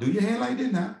 Y'all do your hand like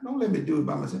this now. Don't let me do it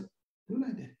by myself. Do it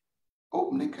like that.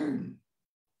 Open the curtain.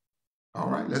 All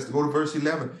right. Let's go to verse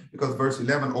 11 because verse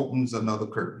 11 opens another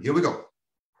curtain. Here we go.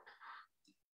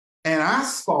 And I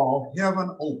saw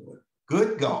heaven open.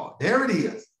 Good God. There it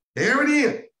is. There it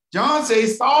is. John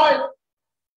says, saw it.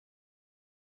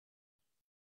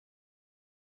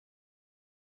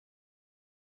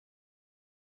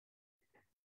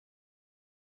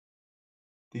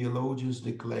 Theologians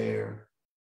declare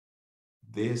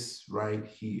this right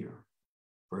here,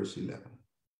 verse 11,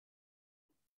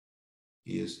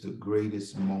 is the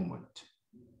greatest moment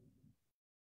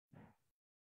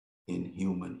in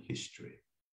human history.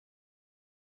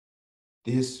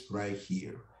 This right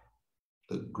here,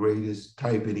 the greatest,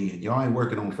 type it in. Y'all ain't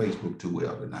working on Facebook too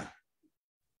well tonight.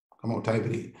 Come on, type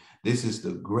it in. This is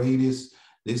the greatest,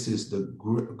 this is the,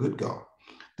 good God.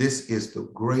 This is the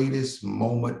greatest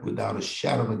moment without a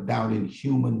shadow of a doubt in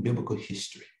human biblical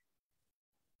history.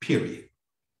 Period.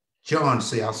 John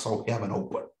said, I saw heaven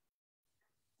open.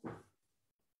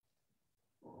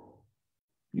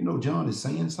 You know, John is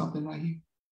saying something right here.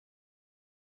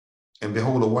 And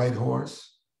behold, a white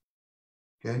horse.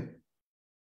 Okay.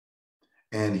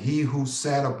 And he who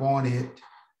sat upon it,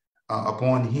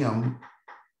 upon him,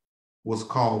 was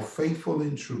called faithful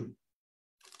and true.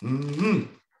 Mm-hmm.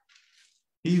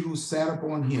 He who sat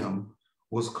upon him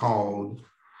was called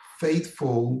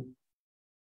faithful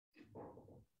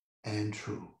and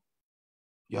true.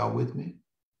 Y'all with me?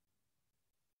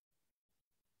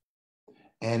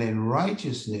 And in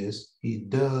righteousness, he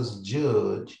does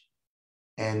judge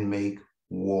and make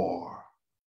war.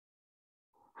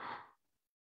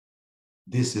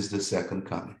 This is the second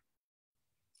coming.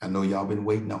 I know y'all been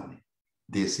waiting on it.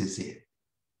 This is it.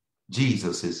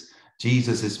 Jesus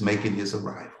is making his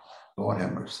arrival. Lord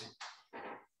have mercy.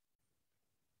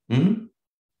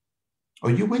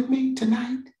 Are you with me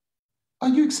tonight? Are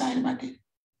you excited about this?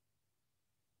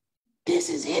 This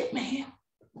is it, man.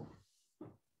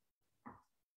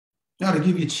 Now to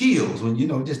give you chills when,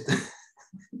 just,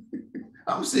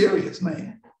 I'm serious,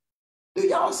 man. Do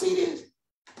y'all see this?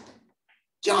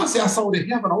 John said, I saw the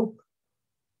heaven open.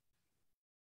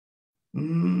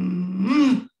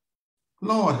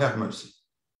 Lord have mercy.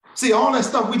 See, all that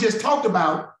stuff we just talked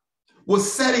about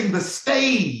was setting the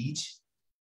stage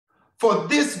for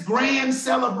this grand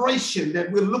celebration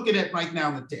that we're looking at right now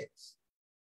in the text.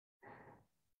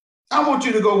 I want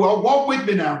you to go, well, walk with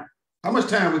me now. How much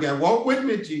time we got? Walk with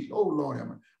me, Jesus. Oh, Lord have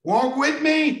mercy. Walk with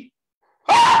me.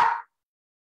 Ah!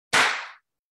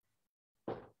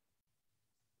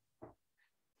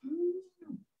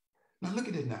 Now look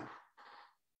at it now.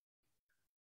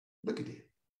 Look at it.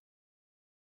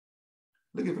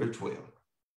 Look at verse 12.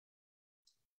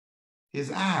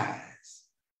 His eyes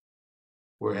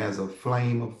were as a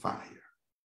flame of fire.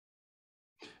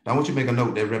 Now I want you to make a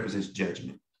note that represents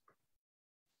judgment.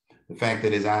 The fact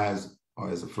that his eyes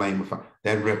are as a flame of fire,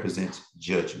 that represents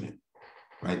judgment.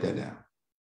 Write that down.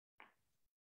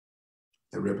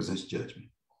 That represents judgment.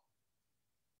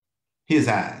 His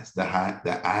eyes, the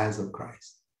eyes of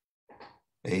Christ.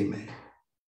 Amen.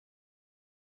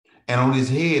 And on his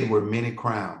head were many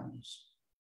crowns.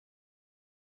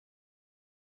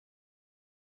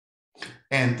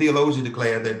 And theologians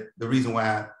declare that the reason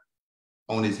why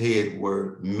on his head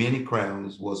were many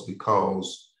crowns was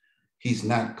because he's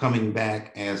not coming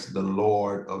back as the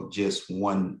Lord of just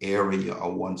one area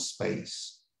or one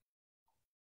space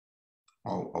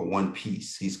or one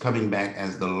piece. He's coming back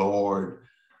as the Lord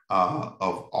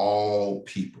of all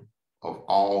people, of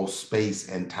all space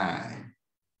and time.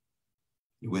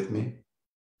 You with me?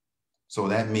 So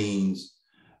that means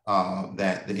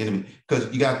that the enemy,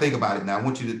 because you got to think about it now. I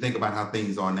want you to think about how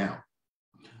things are now.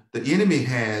 The enemy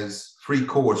has free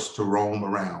course to roam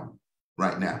around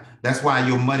right now. That's why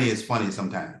your money is funny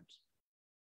sometimes,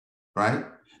 right?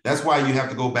 That's why you have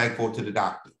to go back to the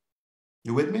doctor.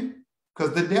 You with me?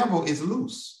 Because the devil is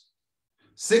loose.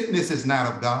 Sickness is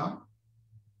not of God.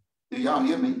 Do y'all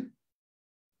hear me?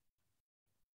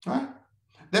 Right?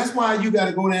 That's why you got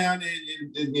to go down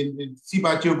and see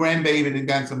about your grandbaby that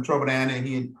got some trouble down there.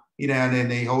 He down there and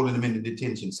they holding him in the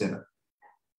detention center.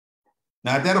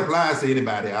 Now, if that applies to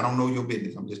anybody, I don't know your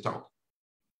business. I'm just talking.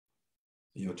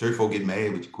 Church folk get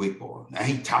mad with you quick, boy. Now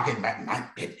he talking about my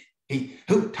business.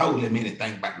 Who told him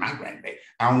anything about my grandbaby?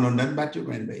 I don't know nothing about your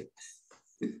grandbaby.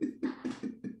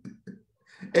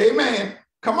 Amen.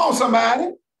 Come on,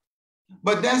 somebody.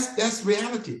 But that's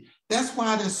reality. That's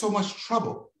why there's so much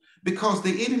trouble, because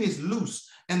the enemy is loose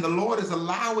and the Lord is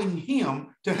allowing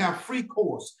him to have free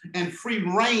course and free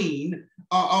reign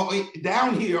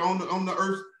down here on the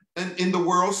earth and in the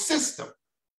world system.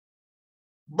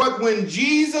 But when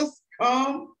Jesus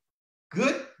comes,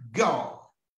 good God,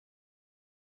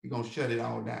 he's going to shut it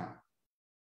all down.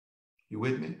 You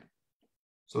with me?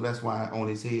 So that's why on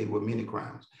his head were many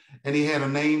crowns. And he had a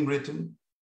name written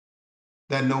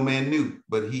that no man knew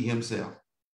but he himself.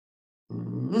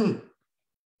 Mm-hmm.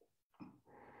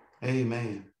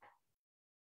 Amen.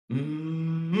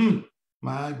 Mm-hmm.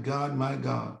 My God, my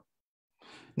God.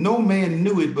 No man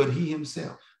knew it but he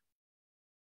himself.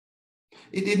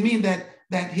 It means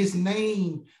that his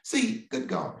name, see, good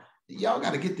God, y'all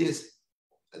got to get this.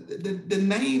 The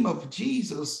name of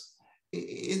Jesus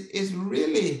is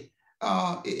really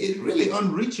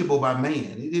unreachable by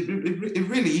man. It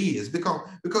really is,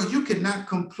 because you cannot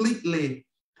completely,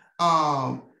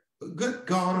 good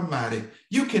God Almighty,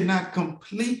 you cannot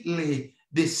completely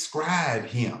describe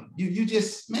him. You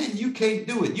just, man, you can't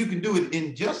do it. You can do it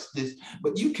in justice,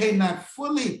 but you cannot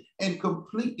fully and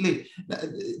completely.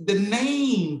 The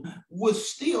name will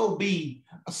still be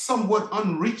somewhat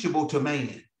unreachable to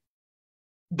man.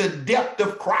 The depth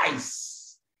of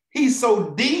Christ, he's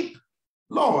so deep.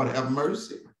 Lord have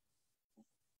mercy.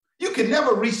 You can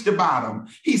never reach the bottom.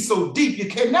 He's so deep, you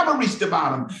can never reach the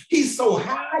bottom. He's so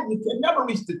high, you can never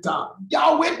reach the top.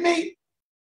 Y'all with me?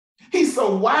 He's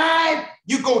so wide,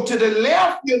 you go to the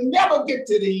left, you'll never get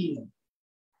to the end.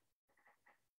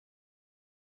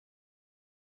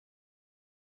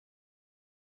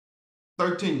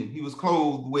 He was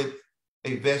clothed with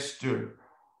a vesture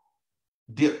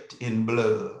dipped in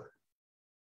blood.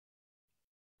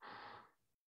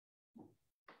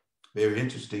 Very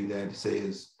interesting that it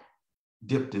says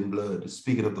dipped in blood. It's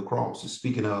speaking of the cross. It's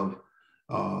speaking of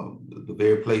the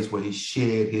very place where he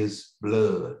shed his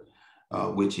blood,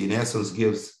 which in essence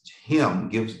gives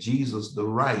Jesus the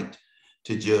right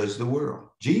to judge the world.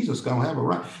 Jesus gonna have a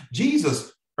right.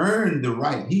 Jesus earned the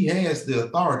right. He has the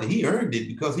authority. He earned it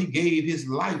because he gave his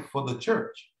life for the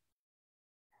church.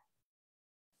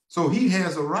 So he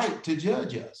has a right to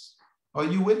judge us. Are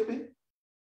you with me?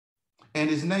 And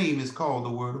his name is called the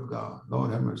Word of God.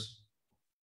 Lord have mercy.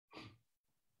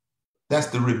 That's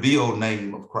the revealed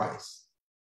name of Christ.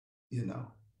 You know,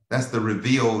 that's the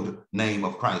revealed name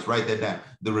of Christ. Write that down.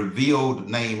 The revealed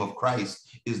name of Christ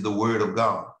is the Word of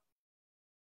God.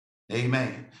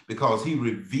 Amen. Because he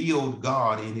revealed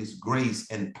God in his grace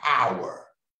and power.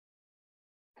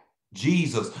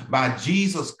 By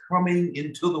Jesus coming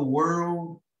into the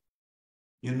world,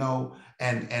 you know,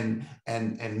 and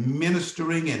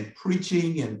ministering and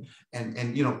preaching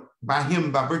and you know, by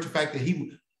virtue of the fact that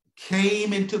he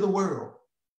came into the world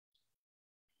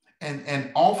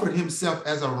and offered himself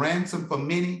as a ransom for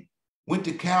many, went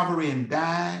to Calvary and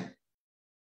died.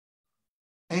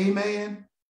 Amen.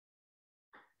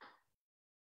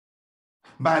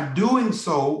 By doing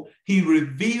so, he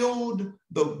revealed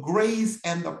the grace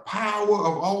and the power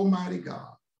of Almighty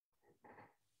God.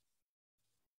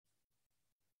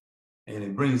 And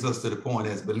it brings us to the point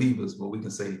as believers where we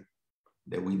can say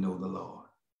that we know the Lord.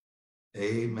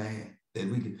 Amen. That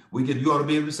you ought to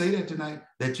be able to say that tonight,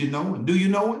 that you know him. Do you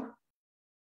know him?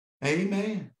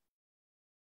 Amen.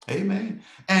 Amen.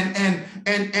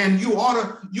 And you ought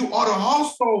to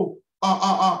also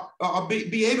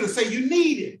be able to say you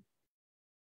need it.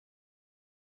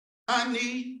 I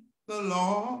need the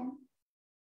Lord.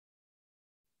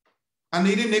 I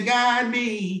need him to guide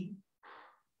me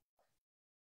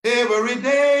every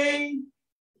day.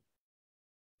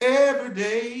 Every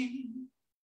day.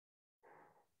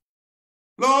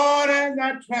 Lord, as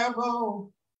I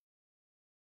travel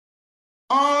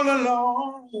all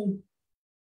along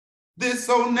this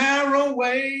so narrow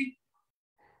way.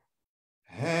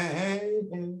 Hey.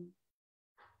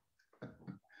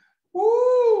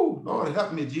 Woo! Lord,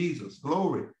 help me, Jesus.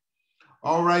 Glory.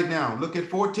 All right, now, look at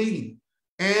 14.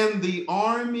 And the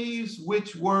armies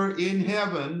which were in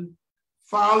heaven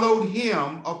followed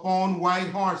him upon white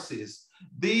horses.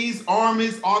 These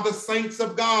armies are the saints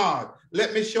of God.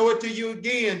 Let me show it to you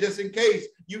again, just in case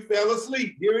you fell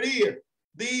asleep. Here it is.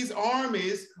 These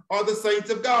armies are the saints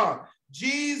of God.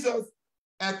 Jesus,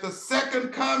 at the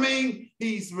second coming,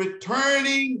 he's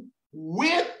returning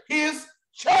with his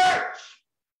church.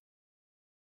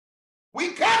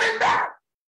 We coming back.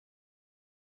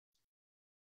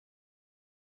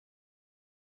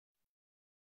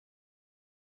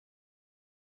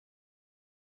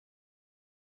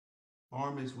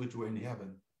 Armies which were in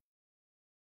heaven.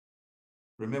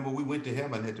 Remember, we went to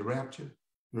heaven at the rapture.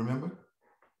 Remember?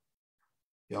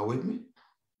 Y'all with me?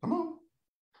 Come on.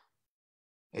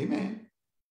 Amen.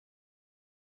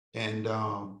 And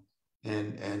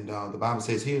the Bible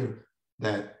says here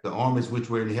that the armies which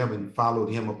were in heaven followed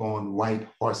him upon white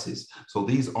horses. So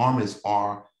these armies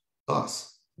are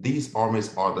us. These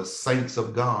armies are the saints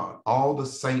of God, all the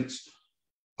saints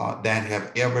that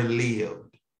have ever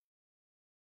lived.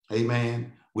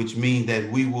 Amen. Which means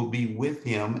that we will be with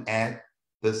him at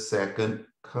the second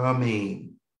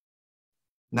coming.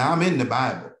 Now I'm in the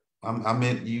Bible. I'm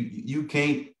in, you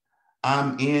can't,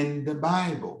 I'm in the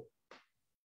Bible.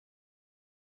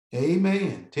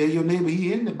 Amen. Tell your neighbor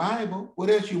he in the Bible. What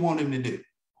else you want him to do?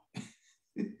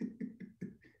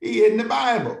 He in the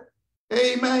Bible.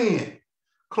 Amen.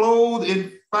 Clothed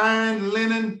in fine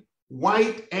linen,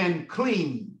 white and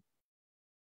clean.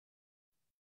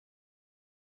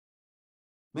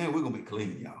 Man, we're going to be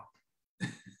clean, y'all.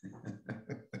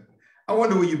 I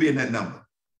wonder will you be in that number.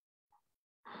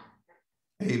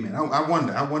 Amen.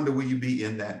 I wonder will you be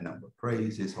in that number.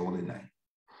 Praise his holy name.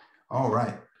 All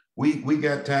right. We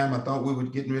got time. I thought we were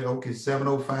getting ready. Okay,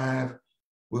 7:05.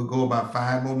 We'll go about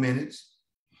 5 more minutes.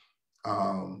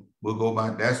 We'll go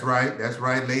about, that's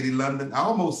right, Lady London. I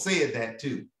almost said that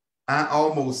too. I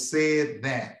almost said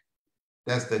that.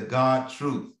 That's the God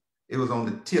truth. It was on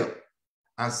the tip.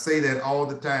 I say that all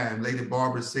the time. Lady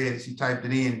Barbara said, she typed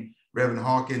it in, Reverend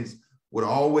Hawkins would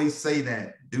always say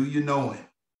that. Do you know him?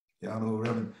 Y'all know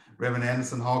Reverend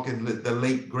Anderson Hawkins, the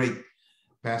late, great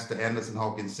Pastor Anderson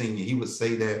Hawkins Sr. He would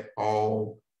say that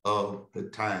all of the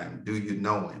time. Do you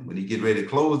know him? When he get ready to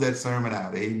close that sermon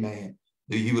out, amen.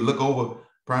 He would look over,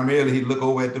 primarily he'd look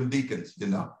over at them deacons, you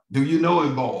know. Do you know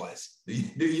him, boys?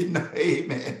 Do you know?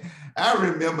 Amen. I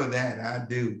remember that. I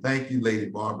do. Thank you, Lady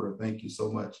Barbara. Thank you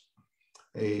so much.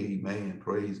 Amen.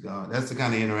 Praise God. That's the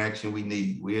kind of interaction we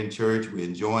need. We're in church. We're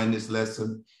enjoying this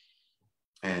lesson,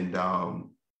 and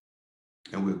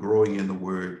we're growing in the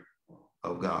Word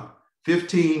of God.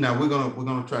 15. Now we're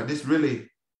gonna try this. Really,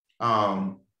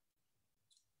 the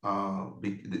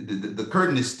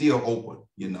curtain is still open.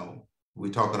 You know,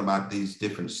 we're talking about these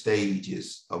different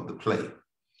stages of the play.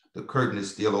 The curtain is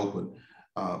still open,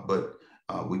 but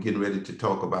we're getting ready to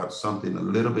talk about something a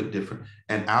little bit different.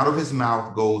 And out of his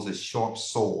mouth goes a sharp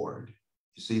sword.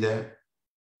 You see that?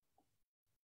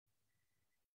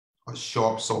 A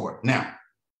sharp sword. Now,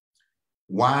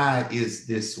 why is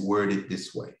this worded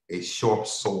this way? A sharp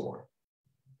sword.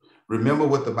 Remember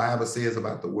what the Bible says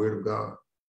about the Word of God?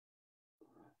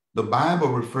 The Bible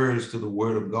refers to the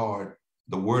Word of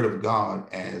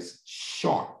God as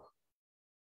sharp.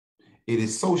 It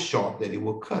is so sharp that it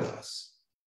will cut us.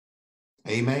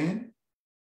 Amen.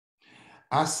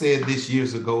 I said this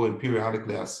years ago, and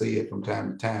periodically I say it from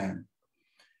time to time.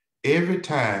 Every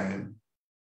time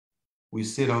we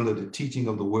sit under the teaching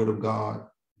of the Word of God,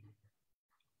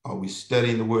 or we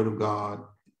studying the Word of God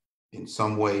in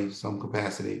some way, some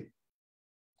capacity,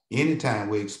 anytime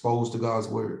we're exposed to God's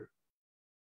Word,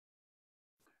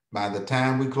 by the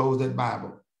time we close that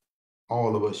Bible,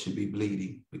 all of us should be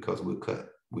bleeding because we're cut.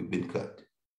 We've been cut.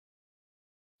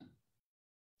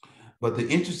 But the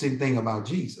interesting thing about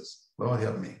Jesus, Lord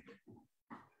help me.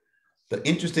 The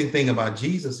interesting thing about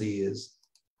Jesus is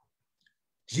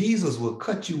Jesus will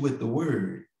cut you with the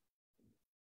Word.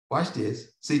 Watch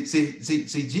this. See,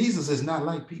 Jesus is not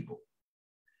like people.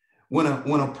 When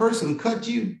a person cuts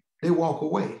you, they walk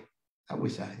away. I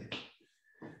wish I had.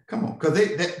 Come on, because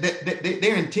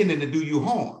they're intending to do you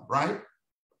harm, right?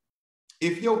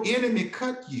 If your enemy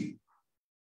cut you,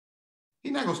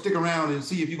 he's not going to stick around and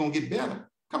see if you're going to get better.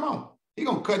 Come on. He's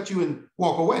going to cut you and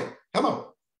walk away.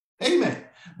 Hello. Amen.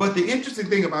 But the interesting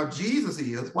thing about Jesus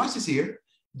is, watch this here,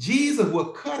 Jesus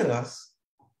will cut us,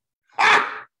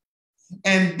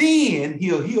 and then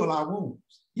he'll heal our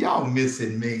wounds. Y'all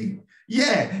missing me.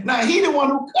 Yeah. Now, he the one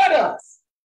who cut us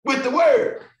with the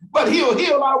Word, but he'll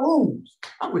heal our wounds.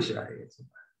 I wish I had somebody.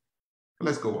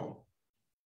 Let's go on.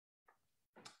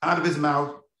 Out of his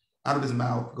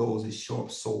mouth goes a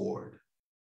sharp sword.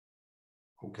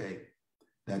 Okay.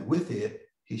 That with it,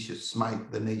 he should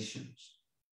smite the nations.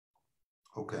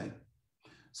 Okay.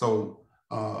 So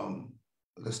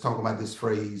let's talk about this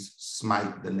phrase,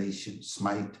 smite the nation,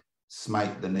 smite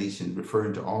the nation,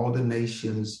 referring to all the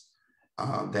nations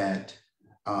that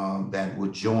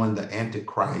would join the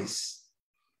Antichrist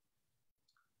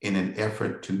in an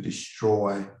effort to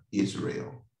destroy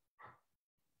Israel.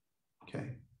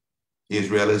 Okay.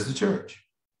 Israel is the church.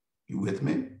 You with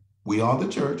me? We are the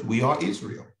church. We are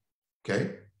Israel.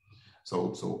 Okay.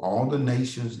 So all the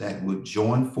nations that would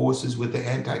join forces with the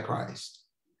Antichrist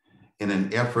in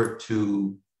an effort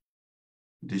to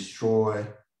destroy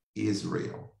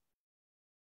Israel.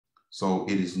 So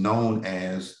it is known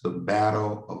as the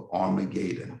Battle of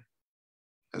Armageddon.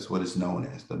 That's what it's known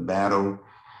as, the Battle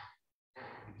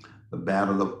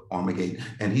of Armageddon.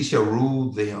 And he shall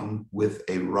rule them with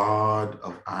a rod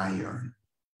of iron.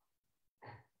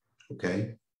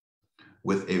 Okay?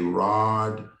 With a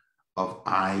rod of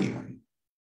iron.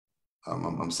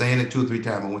 I'm saying it 2 or 3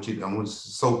 times. I want to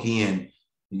soak in.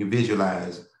 You can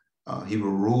visualize. He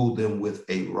will rule them with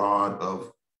a rod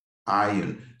of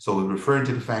iron. So we're referring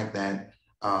to the fact that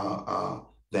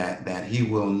that he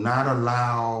will not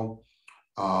allow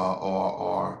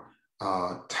or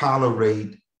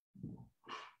tolerate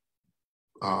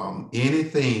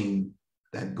anything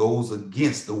that goes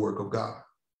against the work of God.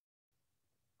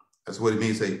 That's what it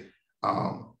means,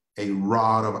 a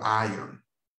rod of iron.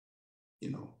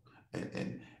 You know,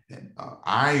 and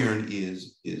iron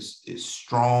is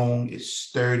strong, it's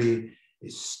sturdy,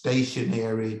 it's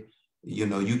stationary. You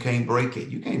know, you can't break it.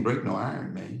 You can't break no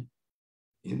iron, man.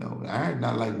 You know, iron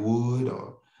not like wood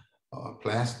or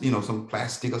plastic, you know, some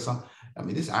plastic or something. I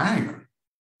mean, it's iron.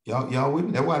 Y'all with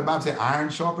me? That's why the Bible said iron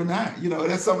sharpen iron. You know,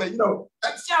 that's something, you know,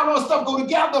 that's how all stuff go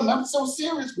together. I'm so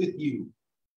serious with you.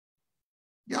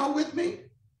 Y'all with me?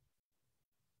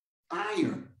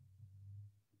 Iron.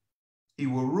 He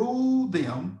will rule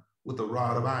them with a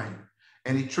rod of iron,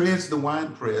 and he treads the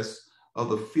winepress of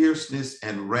the fierceness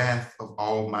and wrath of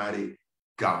Almighty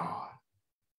God.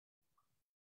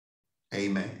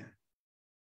 Amen.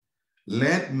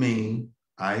 Let me,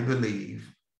 I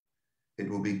believe, it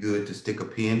will be good to stick a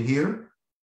pin here.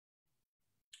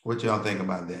 What y'all think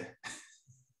about that?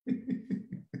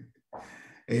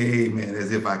 Amen.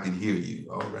 As if I can hear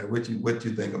you. All right. What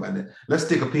you think about that? Let's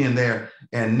stick a pin there.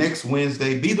 And next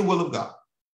Wednesday, be the will of God.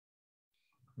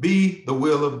 Be the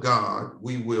will of God.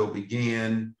 We will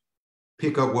begin,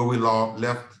 pick up where we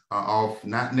left off,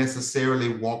 not necessarily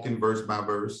walking verse by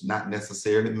verse, not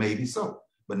necessarily, maybe so,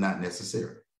 but not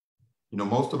necessarily. You know,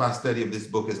 most of our study of this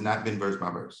book has not been verse by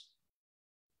verse.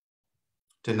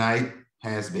 Tonight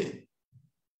has been,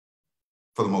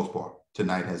 for the most part.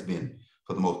 Tonight has been,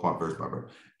 for the most part, verse by verse.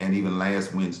 And even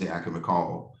last Wednesday, I can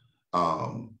recall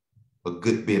a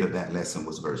good bit of that lesson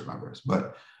was verse by verse.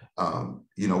 But,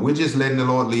 you know, we're just letting the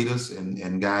Lord lead us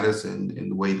and guide us in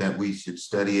the way that we should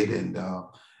study it.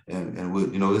 And we,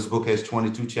 you know, this book has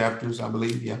 22 chapters, I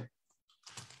believe. Yeah.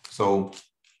 So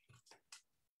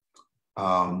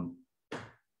I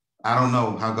don't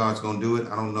know how God's going to do it.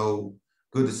 I don't know.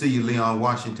 Good to see you, Leon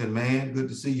Washington, man. Good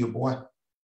to see you, boy.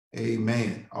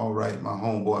 Amen. All right. My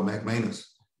homeboy, Mac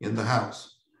Manus, in the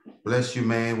house. Bless you,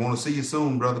 man. Want to see you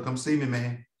soon, brother. Come see me,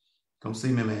 man. Come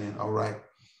see me, man. All right.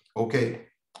 Okay.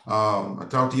 I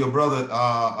talked to your brother,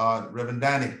 Reverend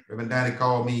Danny. Reverend Danny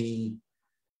called me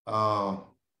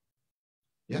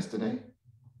yesterday?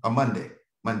 Monday.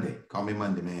 Call me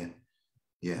Monday, man.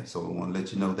 Yeah, so I want to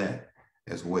let you know that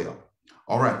as well.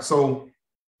 All right, so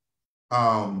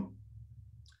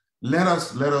let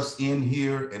us in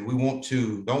here, and we want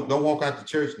to don't walk out the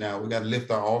church now. We got to lift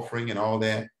our offering and all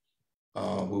that.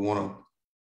 We want to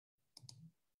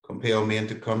compel men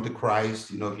to come to Christ.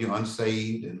 You know, if you're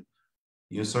unsaved and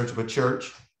you're in search of a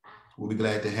church, we'll be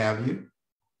glad to have you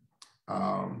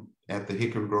at the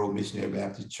Hickory Grove Missionary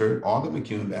Baptist Church or the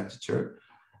McEwen Baptist Church.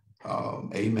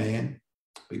 Amen.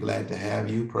 Be glad to have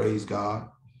you. Praise God.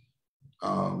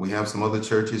 We have some other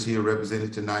churches here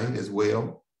represented tonight as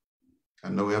well. I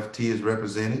know FT is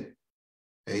represented.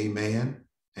 Amen.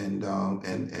 And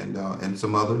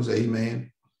some others.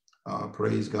 Amen.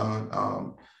 Praise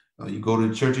God. You go to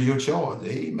the church of your choice.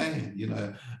 Amen. You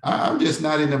know, I'm just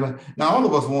not in the. Now, all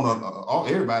of us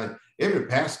want every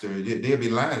pastor, they'll be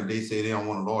lying if they say they don't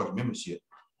want a large membership.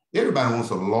 Everybody wants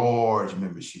a large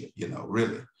membership, you know,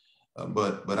 really.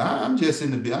 But I'm just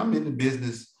in the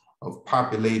business of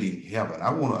populating heaven.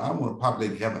 I want to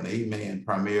populate heaven. Amen.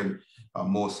 Primarily,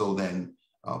 more so than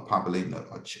populating a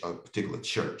particular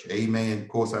church. Amen. Of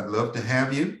course, I'd love to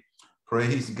have you.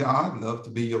 Praise God. Love to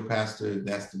be your pastor.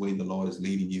 That's the way the Lord is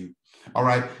leading you. All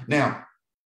right. Now,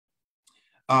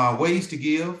 ways to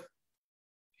give.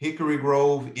 Hickory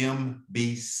Grove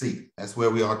MBC. That's where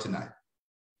we are tonight.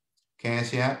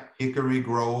 Cash App, Hickory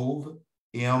Grove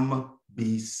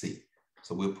MBC.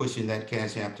 So we're pushing that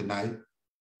Cash App tonight.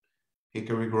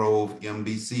 Hickory Grove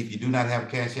MBC. If you do not have a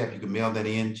Cash App, you can mail that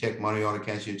in. Check, money order,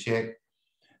 cashier check.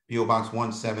 P.O. Box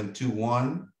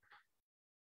 1721,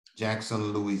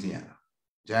 Jackson, Louisiana.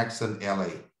 Jackson, LA,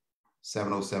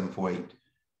 70748.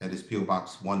 That is P.O.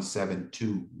 Box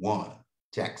 1721,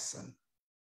 Jackson,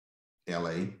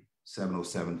 LA,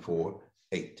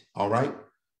 70748. All right.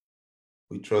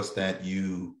 We trust that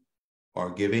you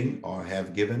are giving or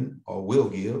have given or will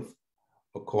give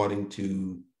according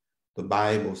to the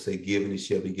Bible. Say, give and it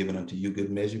shall be given unto you. Good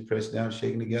measure, pressed down,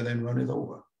 shaken together, and runneth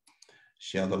over.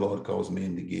 Shall the Lord cause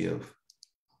men to give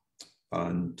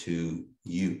unto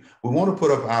you. We want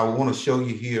to show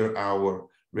you here our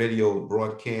radio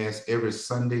broadcast every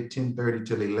Sunday, 10:30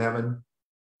 till 11.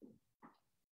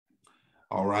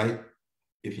 All right.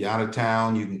 If you're out of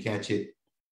town, you can catch it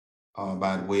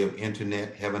by the way of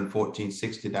internet,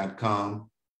 heaven1460.com.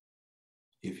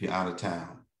 If you're out of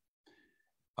town.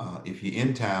 If you're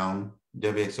in town,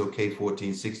 WXOK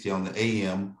 1460 on the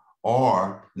AM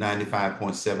or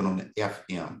 95.7 on the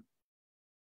FM.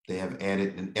 They have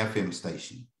added an FM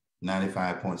station,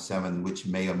 95.7, which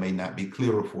may or may not be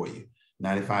clearer for you,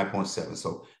 95.7.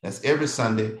 So that's every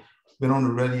Sunday. Been on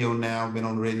the radio now,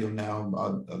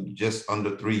 just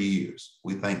under 3 years.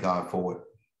 We thank God for it.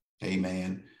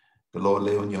 Amen. The Lord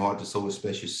lay on your heart to sow a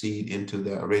special seed into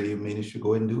the radio ministry.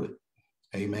 Go ahead and do it.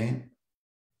 Amen.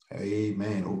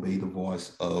 Amen. Obey the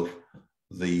voice of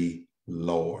the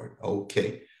Lord.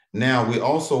 Okay. Now we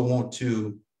also want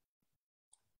to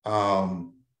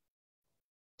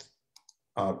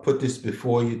put this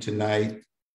before you tonight,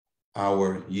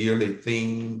 our yearly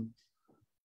theme,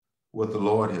 what the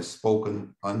Lord has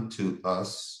spoken unto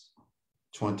us,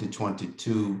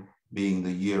 2022 being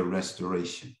the year of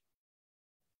restoration.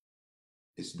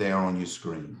 It's there on your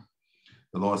screen.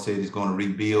 The Lord said he's going to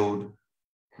rebuild,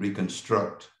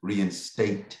 reconstruct,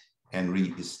 reinstate, and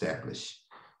reestablish.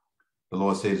 The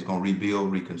Lord said he's going to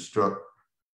rebuild, reconstruct,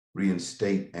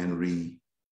 reinstate, and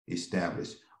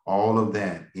reestablish. All of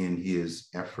that in his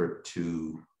effort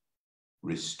to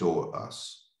restore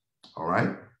us. All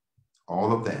right?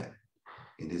 all of that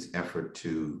in his effort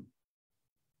to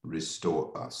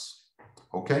restore us.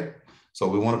 Okay? So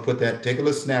we want to put that, take a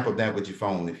little snap of that with your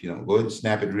phone. If you don't, go ahead and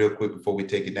snap it real quick before we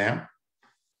take it down.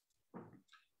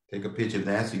 Take a picture of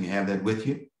that so you can have that with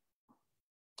you.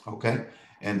 Okay?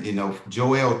 And you know,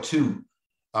 Joel 2,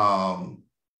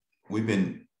 we've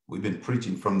been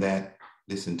preaching from that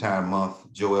this entire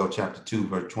month. Joel chapter 2,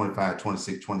 verse 25,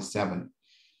 26, 27.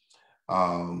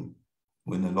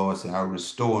 When the Lord said, I'll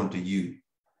restore unto you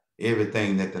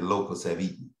everything that the locusts have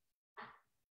eaten.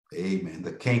 Amen.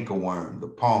 The cankerworm, the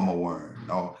palmer worm,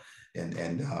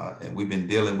 and we've been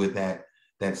dealing with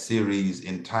that series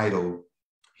entitled,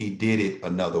 He Did It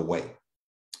Another Way.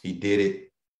 He did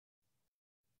it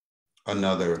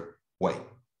another way.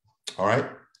 All right.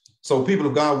 So people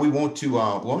of God, we want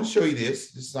to show you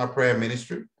this. This is our prayer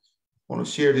ministry. I want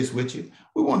to share this with you.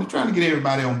 We want to try to get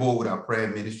everybody on board with our prayer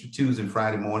ministry Tuesday and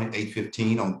Friday morning,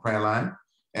 8:15 on the prayer line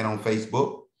and on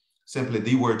Facebook, simply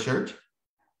The Word Church.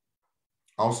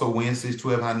 Also Wednesdays,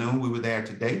 12 high noon, we were there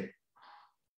today,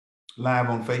 live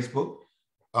on Facebook,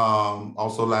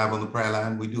 also live on the prayer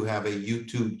line. We do have a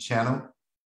YouTube channel.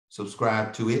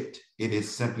 Subscribe to it. It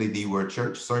is simply The Word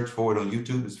Church. Search for it on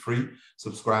YouTube. It's free.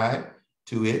 Subscribe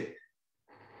to it.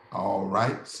 All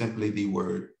right. Simply The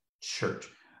Word Church.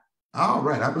 All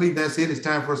right. I believe that's it. It's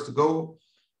time for us to go.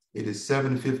 It is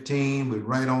 7:15. We're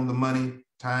right on the money.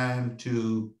 Time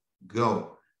to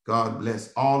go. God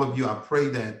bless all of you. I pray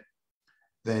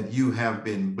that you have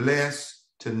been blessed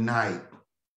tonight,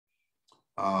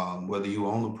 whether you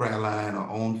were on the prayer line or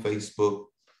on Facebook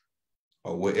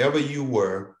or wherever you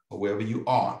were or wherever you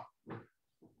are.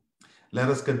 Let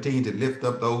us continue to lift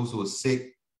up those who are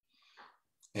sick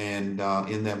and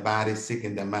in their body, sick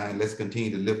in their mind. Let's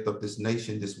continue to lift up this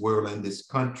nation, this world, and this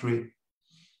country.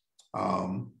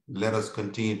 Let us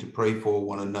continue to pray for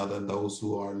one another, those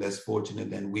who are less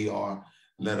fortunate than we are.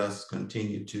 Let us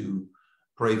continue to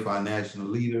pray for our national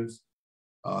leaders,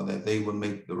 that they will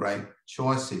make the right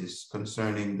choices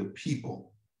concerning the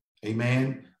people.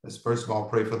 Amen. Let's first of all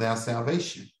pray for their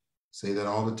salvation. Say that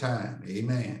all the time.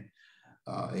 Amen.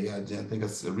 I think I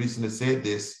recently said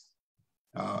this.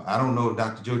 I don't know if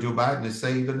Dr. Joe Biden is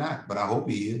saved or not, but I hope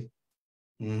he is.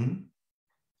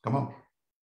 Come on.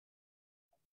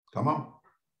 Come on.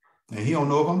 And he don't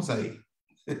know if I'm saved.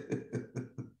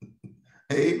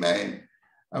 Amen.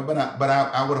 But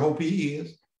I would hope he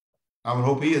is. I would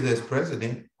hope he is as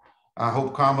president. I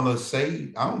hope Kamala is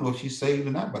saved. I don't know if she's saved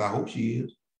or not, but I hope she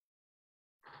is.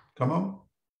 Come on.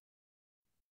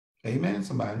 Amen,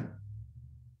 somebody.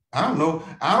 I don't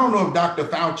know if Dr.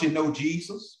 Fauci knows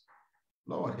Jesus.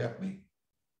 Lord help me.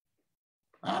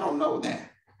 I don't know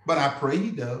that, but I pray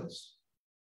he does.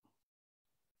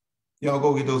 Y'all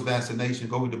go get those vaccinations,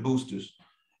 go get the boosters,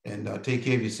 and take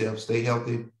care of yourself. Stay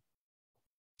healthy,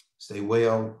 stay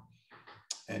well,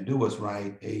 and do what's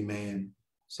right. Amen.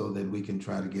 So that we can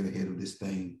try to get ahead of this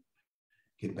thing,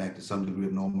 get back to some degree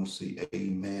of normalcy.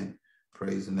 Amen.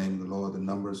 Praise the name of the Lord. The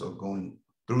numbers are going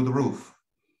through the roof.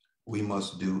 We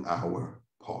must do our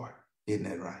part. Isn't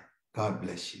that right? God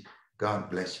bless you. God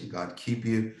bless you. God keep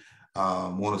you.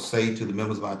 Want to say to the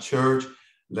members of our church,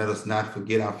 let us not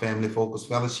forget our family focused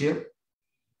fellowship.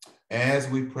 As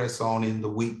we press on in the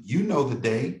week, you know the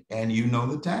day and you know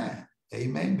the time.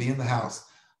 Amen. Be in the house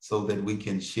so that we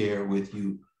can share with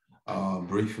you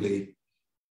briefly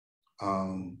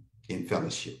in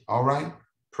fellowship. All right.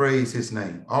 Praise his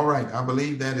name. All right. I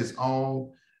believe that is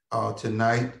all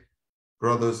tonight,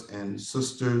 brothers and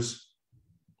sisters.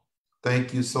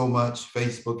 Thank you so much,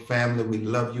 Facebook family. We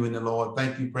love you in the Lord.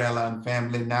 Thank you, Prayer Line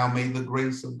family. Now may the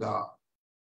grace of God,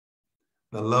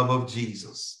 the love of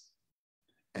Jesus,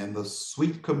 and the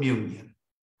sweet communion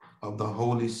of the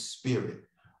Holy Spirit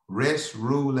rest,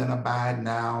 rule, and abide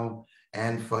now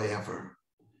and forever.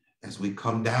 As we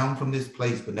come down from this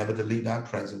place, but never to leave our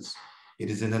presence, it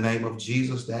is in the name of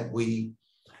Jesus that we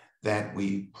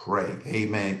pray.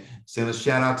 Amen. Send a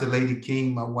shout out to Lady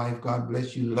King, my wife. God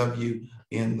bless you. Love you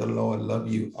in the Lord. Love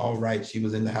you. All right. She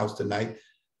was in the house tonight.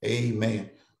 Amen.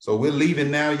 So we're leaving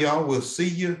now, y'all. We'll see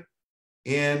you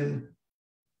in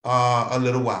a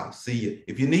little while. See you.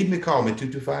 If you need me, call me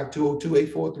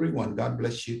 225-202-8431. God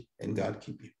bless you and God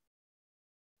keep you.